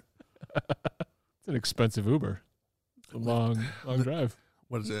an Uber. It's an expensive Uber. It's a long drive.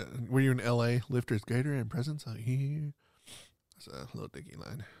 What is it? Were you in L.A.? Lifters greater and presence out here. That's a little dicky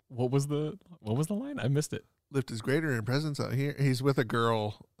line. What was the line? I missed it. Lift is greater and presence out here. He's with a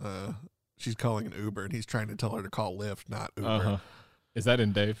girl. She's calling an Uber, and he's trying to tell her to call Lyft, not Uber. Uh-huh. Is that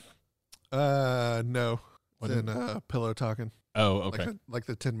in Dave? No. It's in Pillow Talking. Oh, okay. Like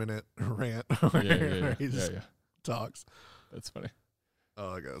the 10-minute rant where he just talks. That's funny.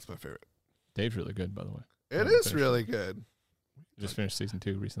 Oh, my God, that's my favorite. Dave's really good, by the way. It is really good. Just finished season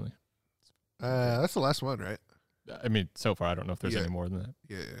 2 recently. That's the last one, right? I mean, so far, I don't know if there's any more than that.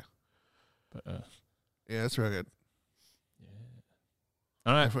 Yeah. But yeah, that's really good.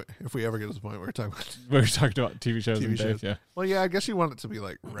 All right. If we ever get to the point where we're talking about TV shows and Dave, yeah. Well, yeah, I guess you want it to be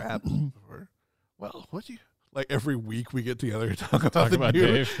like rap. Like every week we get together and talk about the new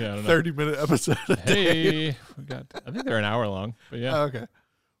Dave. Yeah, I don't know. 30-minute episode. Hey, I think they're an hour long, but yeah. Oh, okay.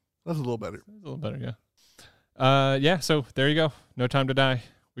 That's a little better. A little better, yeah. Yeah, so there you go. No Time to Die.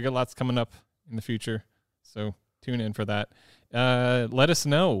 We got lots coming up in the future, so tune in for that. Let us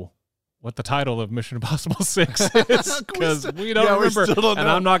know what the title of Mission Impossible 6 is, because we don't remember, and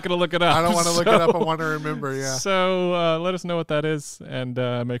I'm not going to look it up. I don't want to look it up. I want to remember, yeah. So let us know what that is, and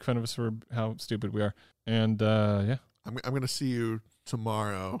make fun of us for how stupid we are. And yeah, I'm going to see you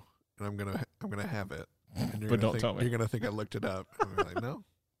tomorrow, and I'm gonna have it. And but don't tell me. You're going to think I looked it up. And I'm like, no,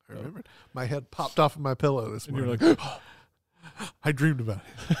 I remembered. My head popped off of my pillow this morning. And you're like, I dreamed about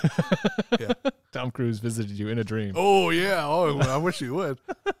it. Yeah. Tom Cruise visited you in a dream. Oh, yeah. Oh, I wish he would.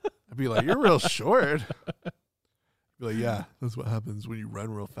 I'd be like, you're real short. I'd be like, yeah, that's what happens when you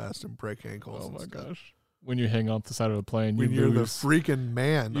run real fast and break ankles. Oh, my gosh. When you hang off the side of the plane, you're the freaking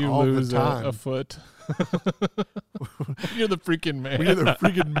man all the time. A foot. You're the freaking man. You're the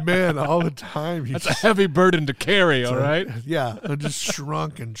freaking man all the time. That's a heavy burden to carry, all right? Yeah. I just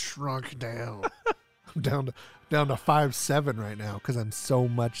shrunk down. I'm down to 5'7" right now because I'm so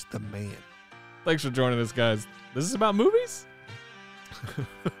much the man. Thanks for joining us, guys. This is about movies?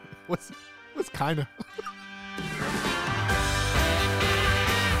 What's kind of